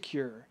never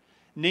secure,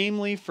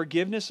 namely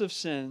forgiveness of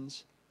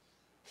sins,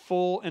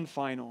 full and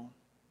final.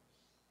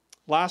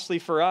 Lastly,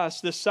 for us,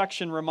 this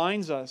section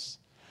reminds us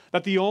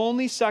that the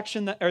only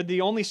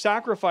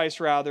sacrifice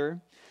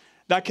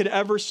that could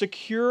ever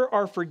secure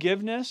our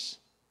forgiveness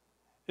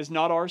is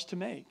not ours to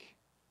make.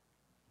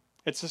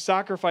 It's a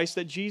sacrifice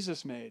that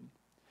Jesus made.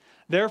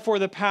 Therefore,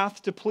 the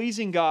path to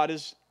pleasing God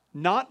is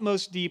not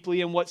most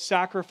deeply in what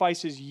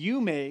sacrifices you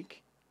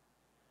make,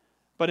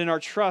 but in our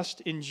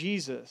trust in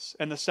Jesus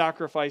and the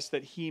sacrifice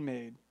that He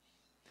made.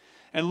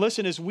 And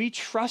listen, as we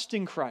trust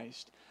in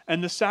Christ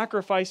and the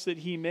sacrifice that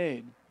He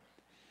made,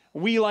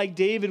 we, like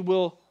David,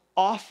 will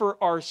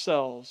offer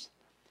ourselves,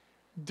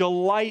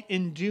 delight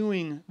in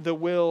doing the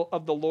will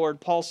of the Lord.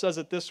 Paul says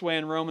it this way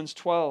in Romans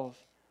 12.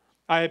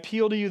 I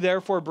appeal to you,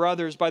 therefore,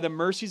 brothers, by the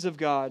mercies of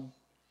God,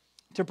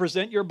 to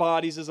present your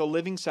bodies as a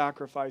living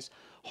sacrifice,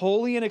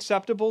 holy and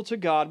acceptable to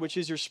God, which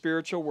is your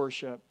spiritual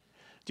worship.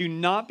 Do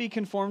not be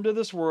conformed to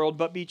this world,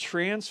 but be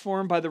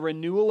transformed by the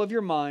renewal of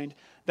your mind,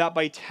 that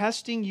by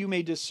testing you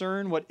may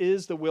discern what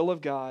is the will of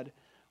God,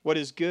 what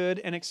is good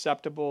and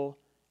acceptable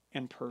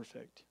and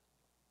perfect.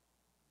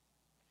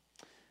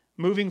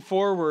 Moving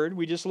forward,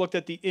 we just looked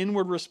at the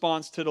inward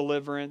response to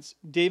deliverance.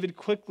 David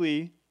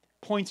quickly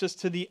points us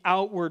to the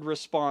outward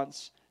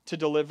response to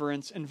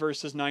deliverance in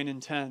verses 9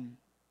 and 10.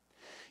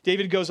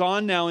 David goes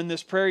on now in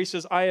this prayer. He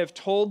says, I have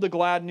told the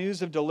glad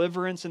news of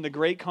deliverance in the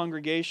great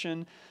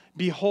congregation.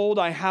 Behold,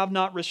 I have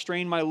not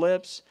restrained my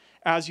lips,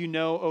 as you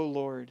know, O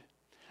Lord.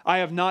 I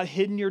have not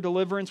hidden your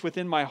deliverance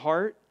within my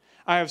heart.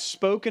 I have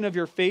spoken of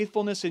your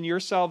faithfulness and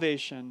your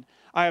salvation.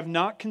 I have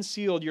not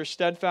concealed your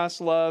steadfast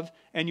love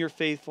and your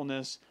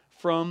faithfulness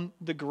from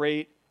the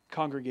great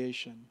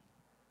congregation.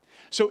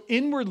 So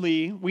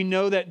inwardly, we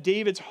know that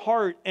David's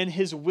heart and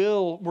his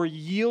will were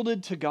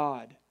yielded to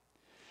God.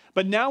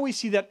 But now we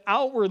see that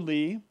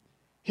outwardly,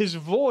 his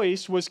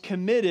voice was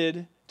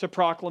committed to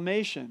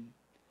proclamation.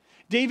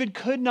 David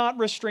could not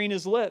restrain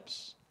his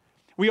lips.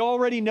 We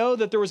already know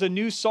that there was a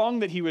new song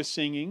that he was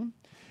singing.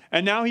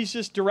 And now he's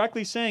just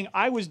directly saying,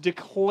 I was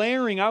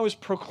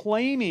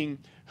proclaiming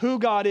who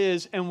God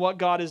is and what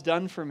God has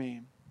done for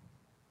me.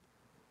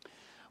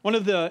 One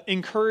of the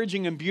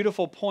encouraging and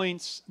beautiful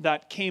points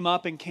that came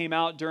up and came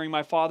out during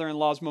my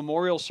father-in-law's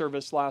memorial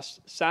service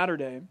last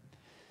Saturday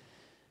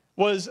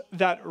was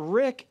that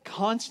Rick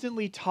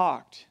constantly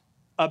talked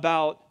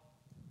about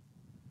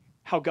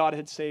how God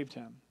had saved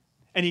him.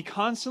 And he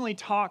constantly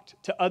talked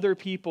to other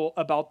people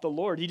about the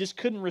Lord. He just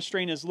couldn't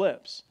restrain his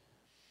lips.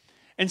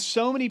 And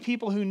so many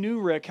people who knew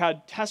Rick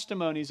had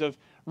testimonies of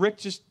Rick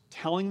just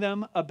telling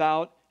them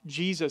about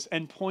Jesus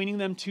and pointing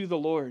them to the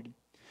Lord.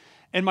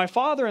 And my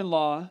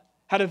father-in-law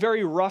had a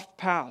very rough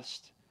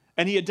past,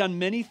 and he had done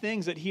many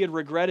things that he had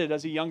regretted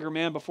as a younger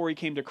man before he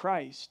came to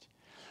Christ.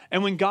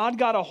 And when God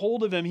got a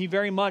hold of him, he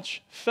very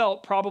much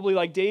felt, probably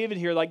like David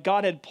here, like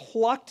God had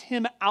plucked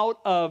him out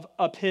of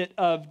a pit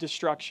of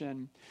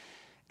destruction,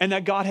 and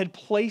that God had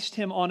placed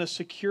him on a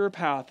secure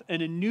path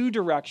and a new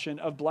direction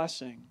of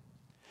blessing.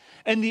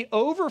 And the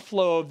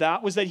overflow of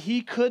that was that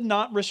he could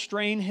not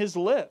restrain his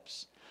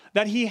lips,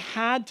 that he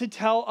had to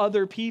tell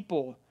other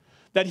people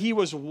that he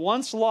was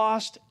once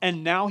lost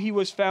and now he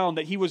was found,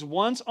 that he was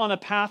once on a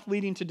path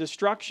leading to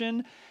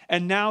destruction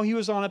and now he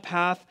was on a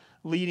path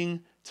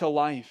leading to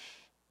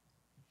life.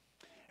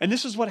 And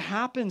this is what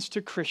happens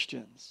to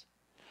Christians.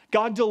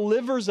 God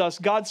delivers us,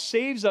 God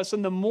saves us,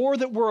 and the more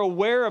that we're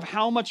aware of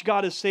how much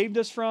God has saved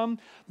us from,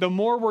 the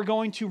more we're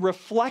going to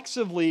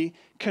reflexively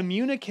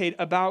communicate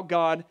about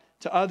God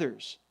to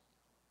others.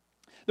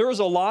 There is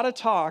a lot of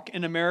talk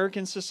in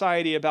American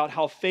society about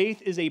how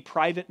faith is a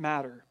private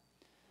matter.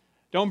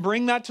 Don't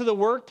bring that to the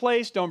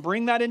workplace. Don't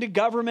bring that into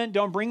government.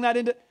 Don't bring that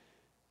into...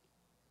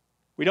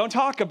 We don't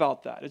talk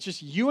about that. It's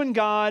just you and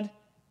God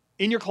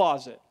in your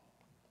closet.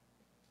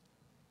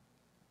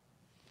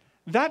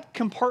 That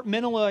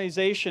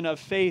compartmentalization of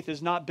faith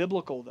is not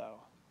biblical, though.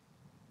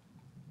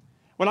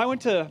 When I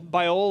went to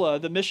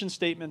Biola, the mission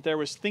statement there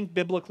was think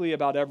biblically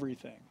about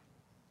everything.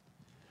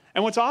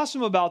 And what's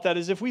awesome about that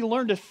is if we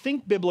learn to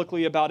think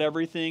biblically about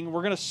everything,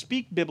 we're going to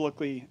speak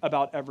biblically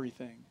about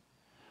everything.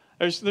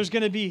 There's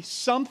going to be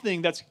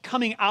something that's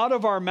coming out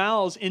of our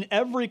mouths in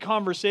every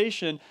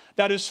conversation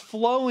that is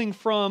flowing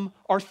from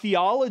our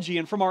theology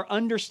and from our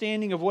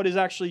understanding of what is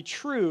actually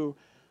true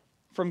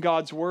from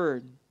God's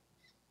word.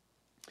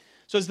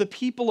 So as the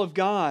people of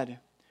God,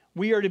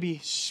 we are to be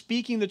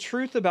speaking the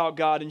truth about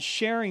God and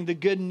sharing the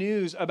good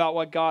news about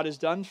what God has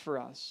done for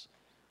us.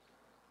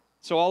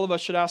 So all of us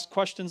should ask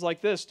questions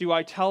like this. Do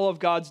I tell of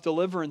God's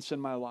deliverance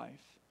in my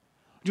life?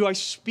 Do I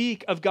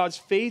speak of God's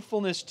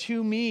faithfulness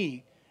to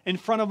me in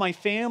front of my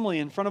family,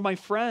 in front of my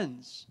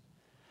friends?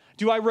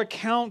 Do I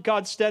recount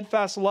God's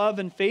steadfast love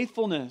and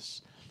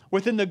faithfulness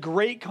within the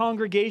great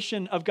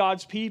congregation of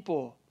God's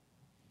people?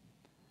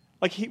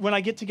 Like when I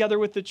get together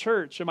with the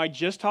church, am I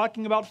just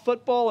talking about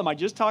football? Am I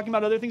just talking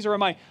about other things? Or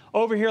am I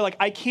over here like,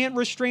 I can't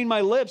restrain my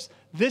lips.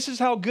 This is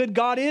how good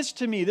God is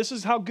to me. This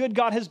is how good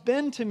God has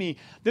been to me.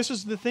 This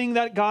is the thing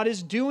that God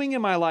is doing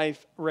in my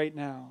life right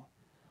now.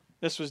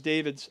 This was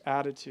David's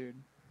attitude.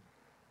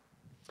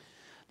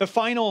 The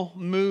final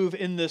move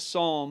in this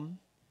psalm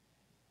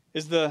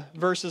is the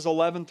verses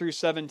 11 through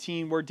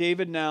 17, where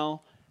David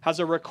now has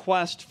a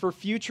request for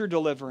future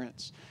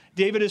deliverance.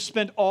 David has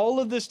spent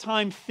all of this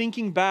time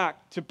thinking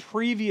back to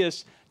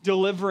previous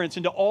deliverance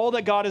and to all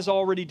that God has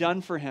already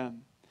done for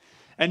him.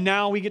 And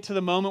now we get to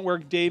the moment where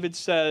David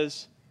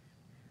says,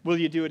 will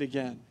you do it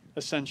again,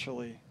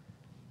 essentially?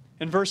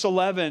 In verse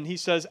 11, he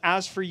says,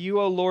 as for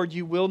you, O Lord,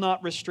 you will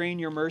not restrain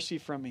your mercy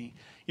from me.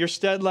 Your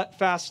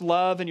steadfast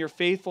love and your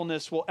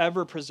faithfulness will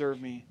ever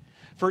preserve me.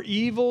 For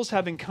evils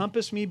have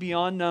encompassed me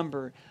beyond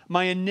number.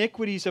 My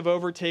iniquities have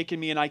overtaken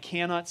me, and I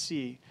cannot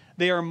see.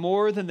 They are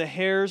more than the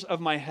hairs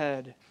of my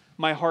head.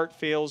 My heart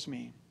fails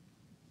me.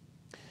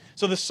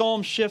 So the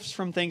psalm shifts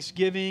from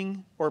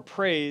thanksgiving or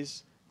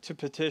praise to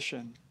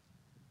petition.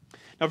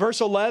 Now,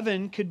 verse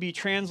 11 could be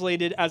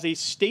translated as a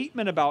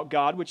statement about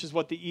God, which is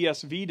what the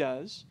ESV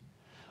does,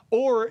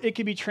 or it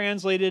could be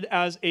translated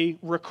as a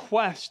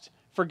request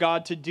for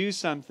God to do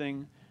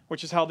something,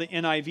 which is how the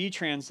NIV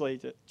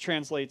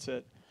translates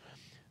it.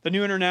 The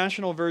New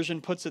International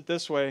Version puts it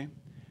this way: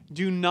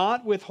 do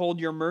not withhold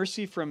your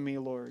mercy from me,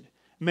 Lord.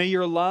 May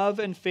your love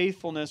and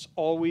faithfulness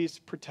always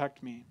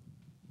protect me.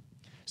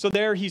 So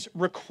there he's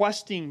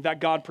requesting that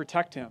God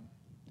protect him.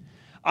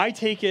 I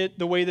take it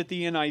the way that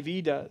the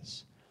NIV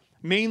does,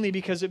 mainly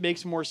because it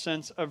makes more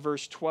sense of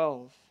verse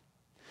 12.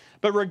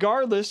 But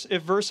regardless,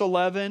 if verse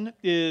 11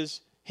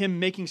 is him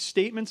making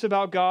statements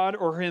about God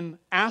or him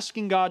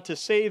asking God to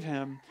save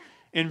him,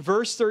 in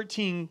verse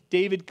 13,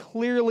 David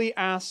clearly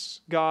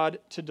asks God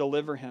to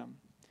deliver him.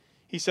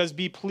 He says,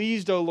 be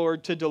pleased, O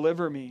Lord, to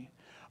deliver me.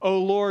 O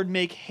Lord,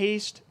 make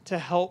haste to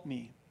help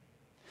me.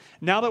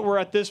 Now that we're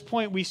at this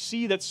point, we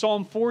see that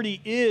Psalm 40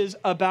 is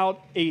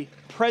about a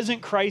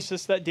present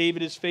crisis that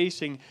David is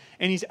facing,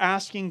 and he's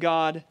asking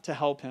God to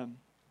help him.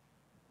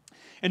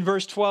 In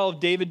verse 12,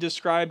 David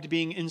described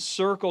being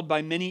encircled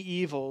by many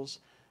evils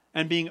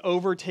and being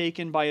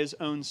overtaken by his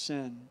own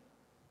sin.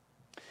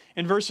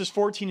 In verses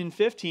 14 and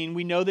 15,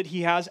 we know that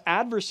he has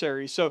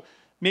adversaries. So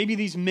maybe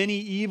these many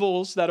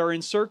evils that are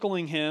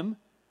encircling him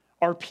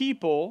are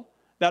people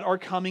that are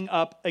coming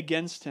up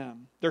against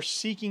him. They're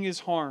seeking his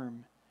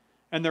harm,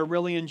 and they're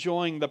really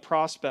enjoying the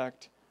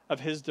prospect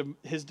of his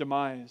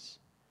demise.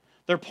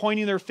 They're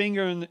pointing their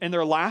finger and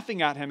they're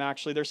laughing at him,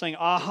 actually. They're saying,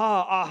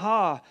 aha,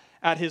 aha,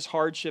 at his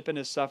hardship and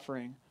his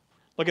suffering.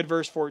 Look at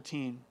verse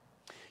 14.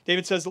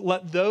 David says,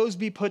 let those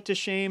be put to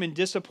shame and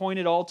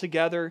disappointed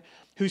altogether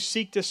who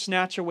seek to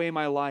snatch away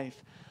my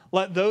life.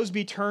 Let those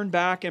be turned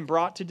back and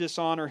brought to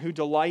dishonor who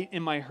delight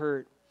in my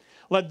hurt.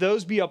 Let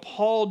those be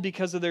appalled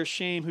because of their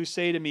shame who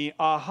say to me,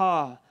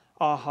 aha,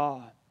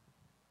 aha.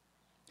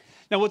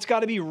 Now, what's got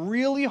to be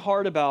really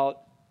hard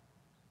about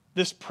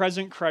this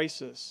present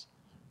crisis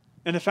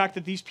and the fact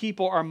that these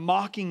people are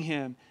mocking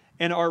him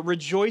and are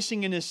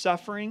rejoicing in his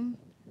suffering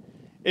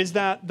is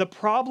that the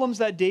problems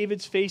that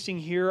David's facing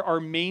here are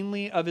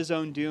mainly of his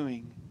own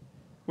doing.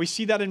 We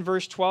see that in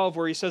verse 12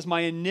 where he says, my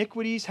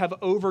iniquities have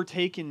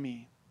overtaken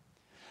me.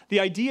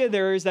 The idea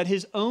there is that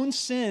his own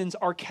sins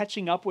are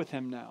catching up with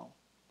him now.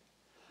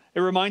 It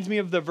reminds me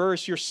of the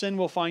verse, your sin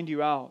will find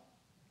you out.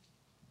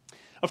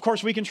 Of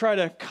course, we can try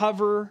to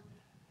cover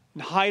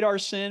and hide our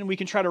sin. We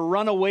can try to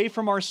run away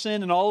from our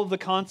sin and all of the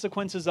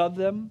consequences of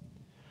them.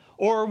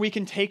 Or we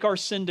can take our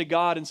sin to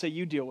God and say,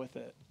 you deal with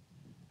it.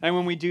 And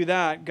when we do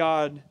that,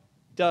 God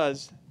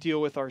does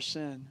deal with our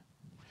sin.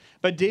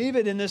 But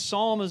David in this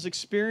psalm is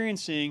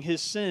experiencing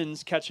his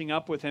sins catching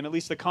up with him, at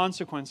least the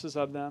consequences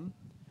of them.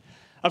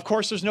 Of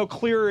course, there's no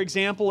clearer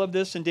example of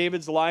this in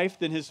David's life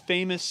than his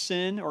famous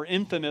sin, or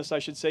infamous, I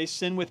should say,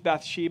 sin with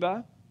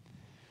Bathsheba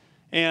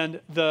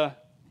and the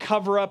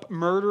cover-up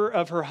murder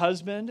of her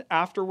husband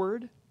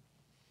afterward.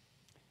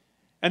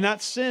 And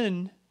that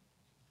sin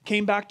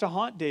came back to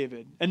haunt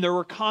David, and there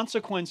were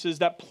consequences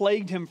that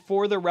plagued him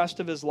for the rest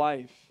of his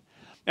life.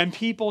 And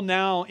people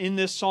now in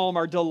this psalm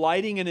are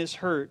delighting in his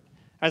hurt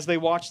as they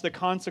watch the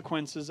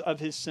consequences of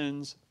his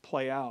sins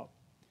play out.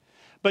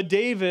 But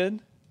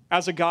David,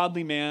 as a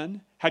godly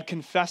man, had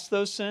confessed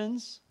those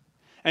sins,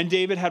 and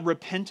David had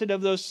repented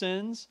of those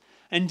sins,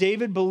 and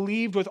David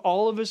believed with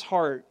all of his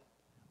heart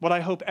what I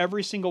hope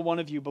every single one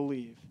of you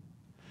believe,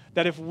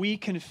 that if we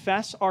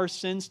confess our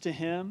sins to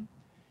him,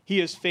 he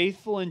is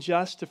faithful and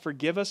just to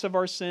forgive us of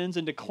our sins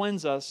and to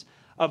cleanse us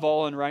of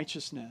all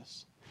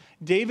unrighteousness.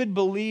 David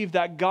believed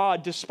that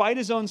God, despite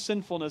his own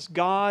sinfulness,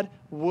 God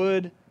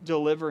would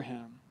deliver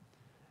him.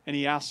 And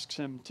he asks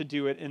him to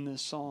do it in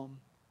this psalm.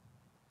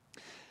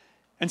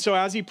 And so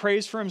as he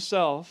prays for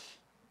himself,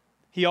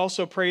 he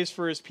also prays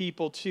for his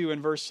people too.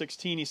 In verse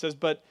 16, he says,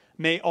 "But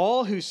may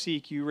all who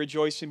seek you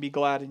rejoice and be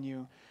glad in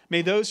you.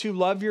 May those who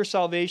love your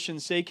salvation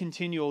say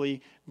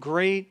continually,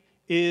 'Great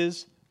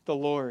is the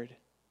Lord.'"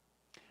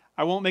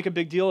 I won't make a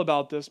big deal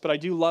about this, but I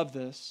do love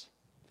this.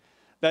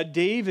 That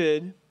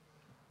David,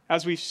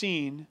 as we've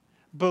seen,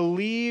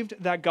 believed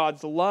that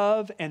God's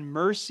love and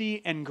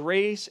mercy and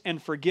grace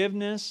and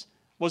forgiveness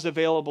was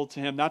available to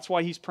him. That's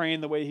why he's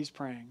praying the way he's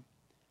praying.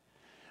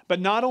 But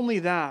not only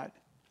that,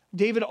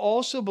 David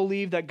also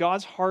believed that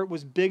God's heart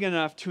was big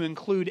enough to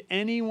include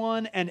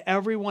anyone and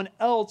everyone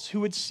else who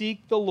would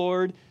seek the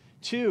Lord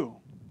too.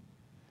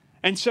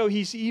 And so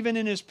he's even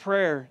in his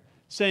prayer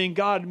saying,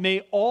 "God, may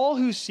all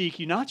who seek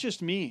you," not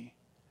just me,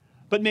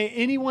 but may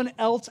anyone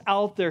else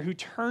out there who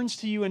turns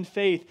to you in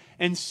faith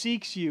and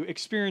seeks you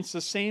experience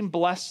the same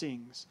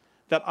blessings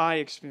that I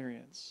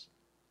experience.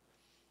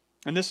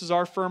 And this is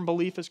our firm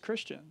belief as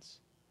Christians.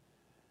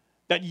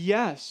 That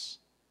yes,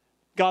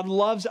 God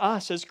loves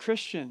us as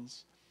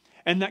Christians,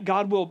 and that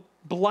God will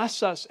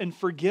bless us and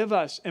forgive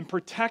us and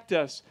protect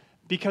us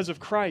because of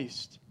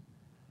Christ.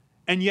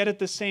 And yet at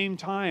the same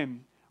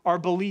time, our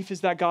belief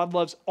is that God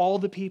loves all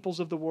the peoples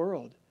of the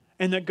world,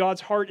 and that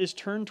God's heart is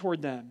turned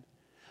toward them,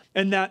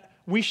 and that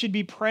we should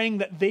be praying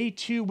that they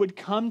too would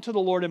come to the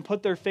Lord and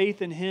put their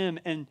faith in Him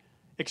and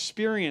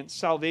experience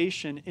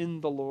salvation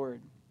in the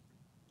Lord.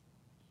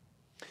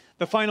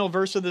 The final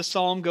verse of this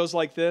psalm goes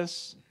like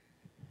this.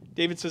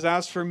 David says,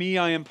 "As for me,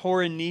 I am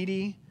poor and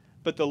needy,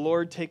 but the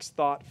Lord takes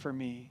thought for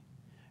me.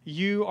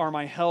 You are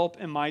my help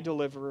and my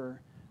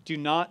deliverer. Do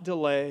not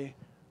delay,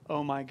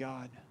 O my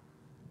God."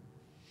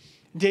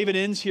 David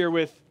ends here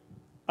with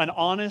an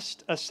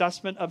honest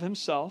assessment of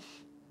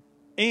himself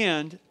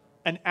and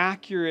an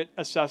accurate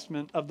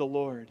assessment of the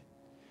Lord.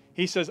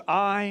 He says,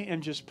 "I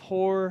am just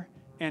poor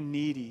and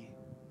needy."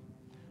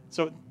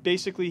 So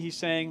basically he's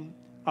saying,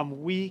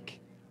 I'm weak,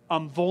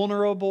 I'm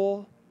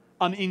vulnerable,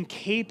 I'm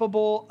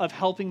incapable of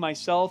helping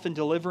myself and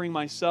delivering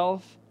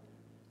myself.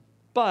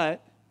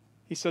 But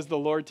he says, the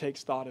Lord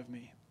takes thought of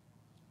me.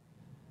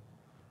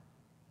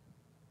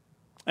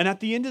 And at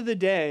the end of the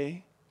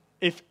day,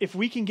 if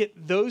we can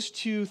get those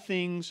two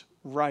things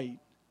right,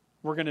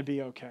 we're going to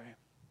be okay.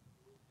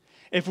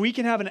 If we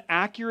can have an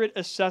accurate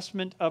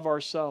assessment of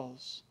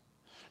ourselves,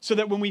 so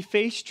that when we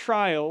face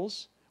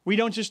trials, we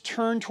don't just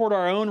turn toward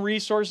our own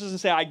resources and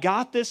say, "I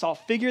got this, I'll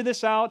figure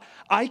this out,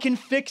 I can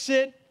fix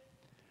it.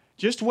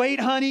 Just wait,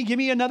 honey, give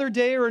me another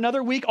day or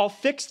another week, I'll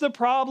fix the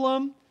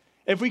problem."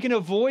 If we can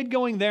avoid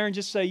going there and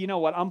just say, "You know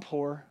what, I'm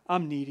poor,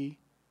 I'm needy.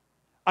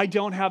 I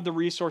don't have the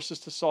resources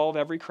to solve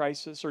every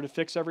crisis or to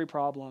fix every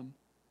problem.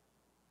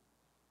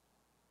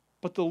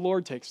 But the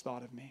Lord takes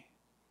thought of me."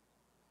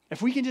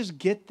 If we can just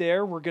get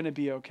there, we're going to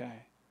be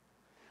okay.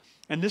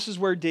 And this is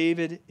where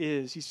David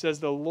is. He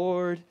says, "The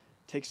Lord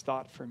takes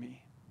thought for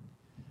me."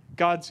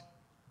 God's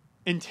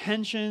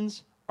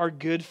intentions are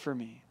good for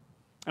me.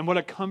 And what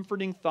a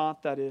comforting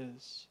thought that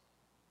is.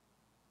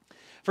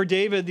 For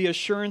David, the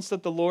assurance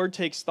that the Lord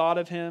takes thought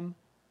of him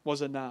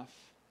was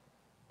enough.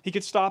 He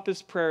could stop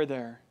his prayer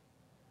there.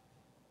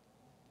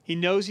 He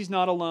knows he's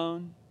not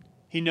alone.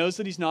 He knows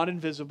that he's not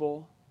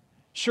invisible.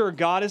 Sure,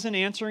 God isn't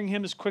answering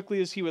him as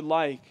quickly as he would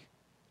like,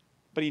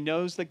 but he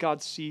knows that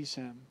God sees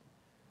him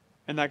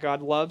and that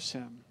God loves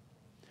him.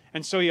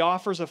 And so he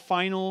offers a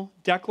final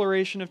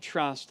declaration of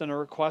trust and a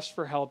request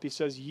for help. He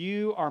says,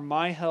 "You are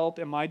my help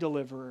and my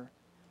deliverer.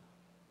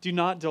 Do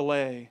not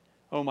delay,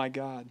 O my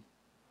God."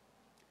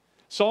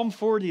 Psalm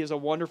 40 is a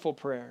wonderful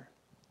prayer.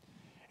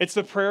 It's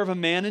the prayer of a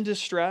man in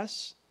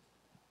distress,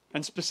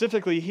 and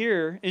specifically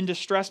here, in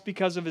distress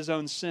because of his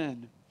own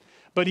sin.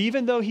 But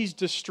even though he's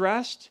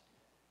distressed,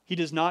 he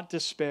does not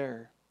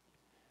despair.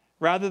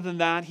 Rather than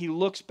that, he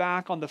looks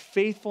back on the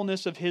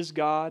faithfulness of his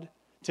God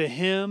to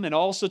him and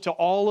also to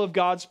all of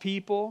God's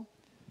people.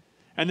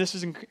 And this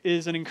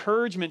is an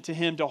encouragement to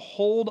him to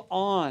hold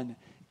on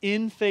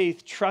in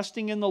faith,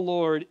 trusting in the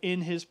Lord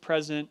in his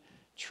present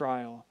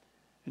trial.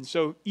 And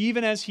so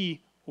even as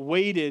he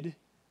waited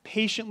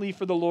patiently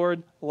for the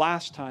Lord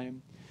last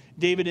time,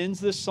 David ends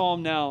this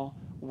psalm now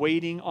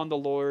waiting on the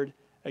Lord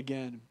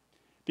again.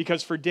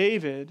 Because for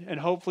David, and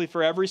hopefully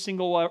for every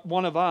single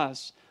one of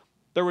us,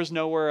 there was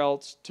nowhere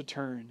else to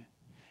turn.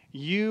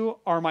 You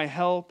are my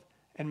help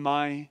and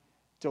my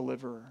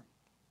deliverer.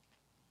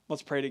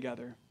 Let's pray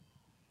together.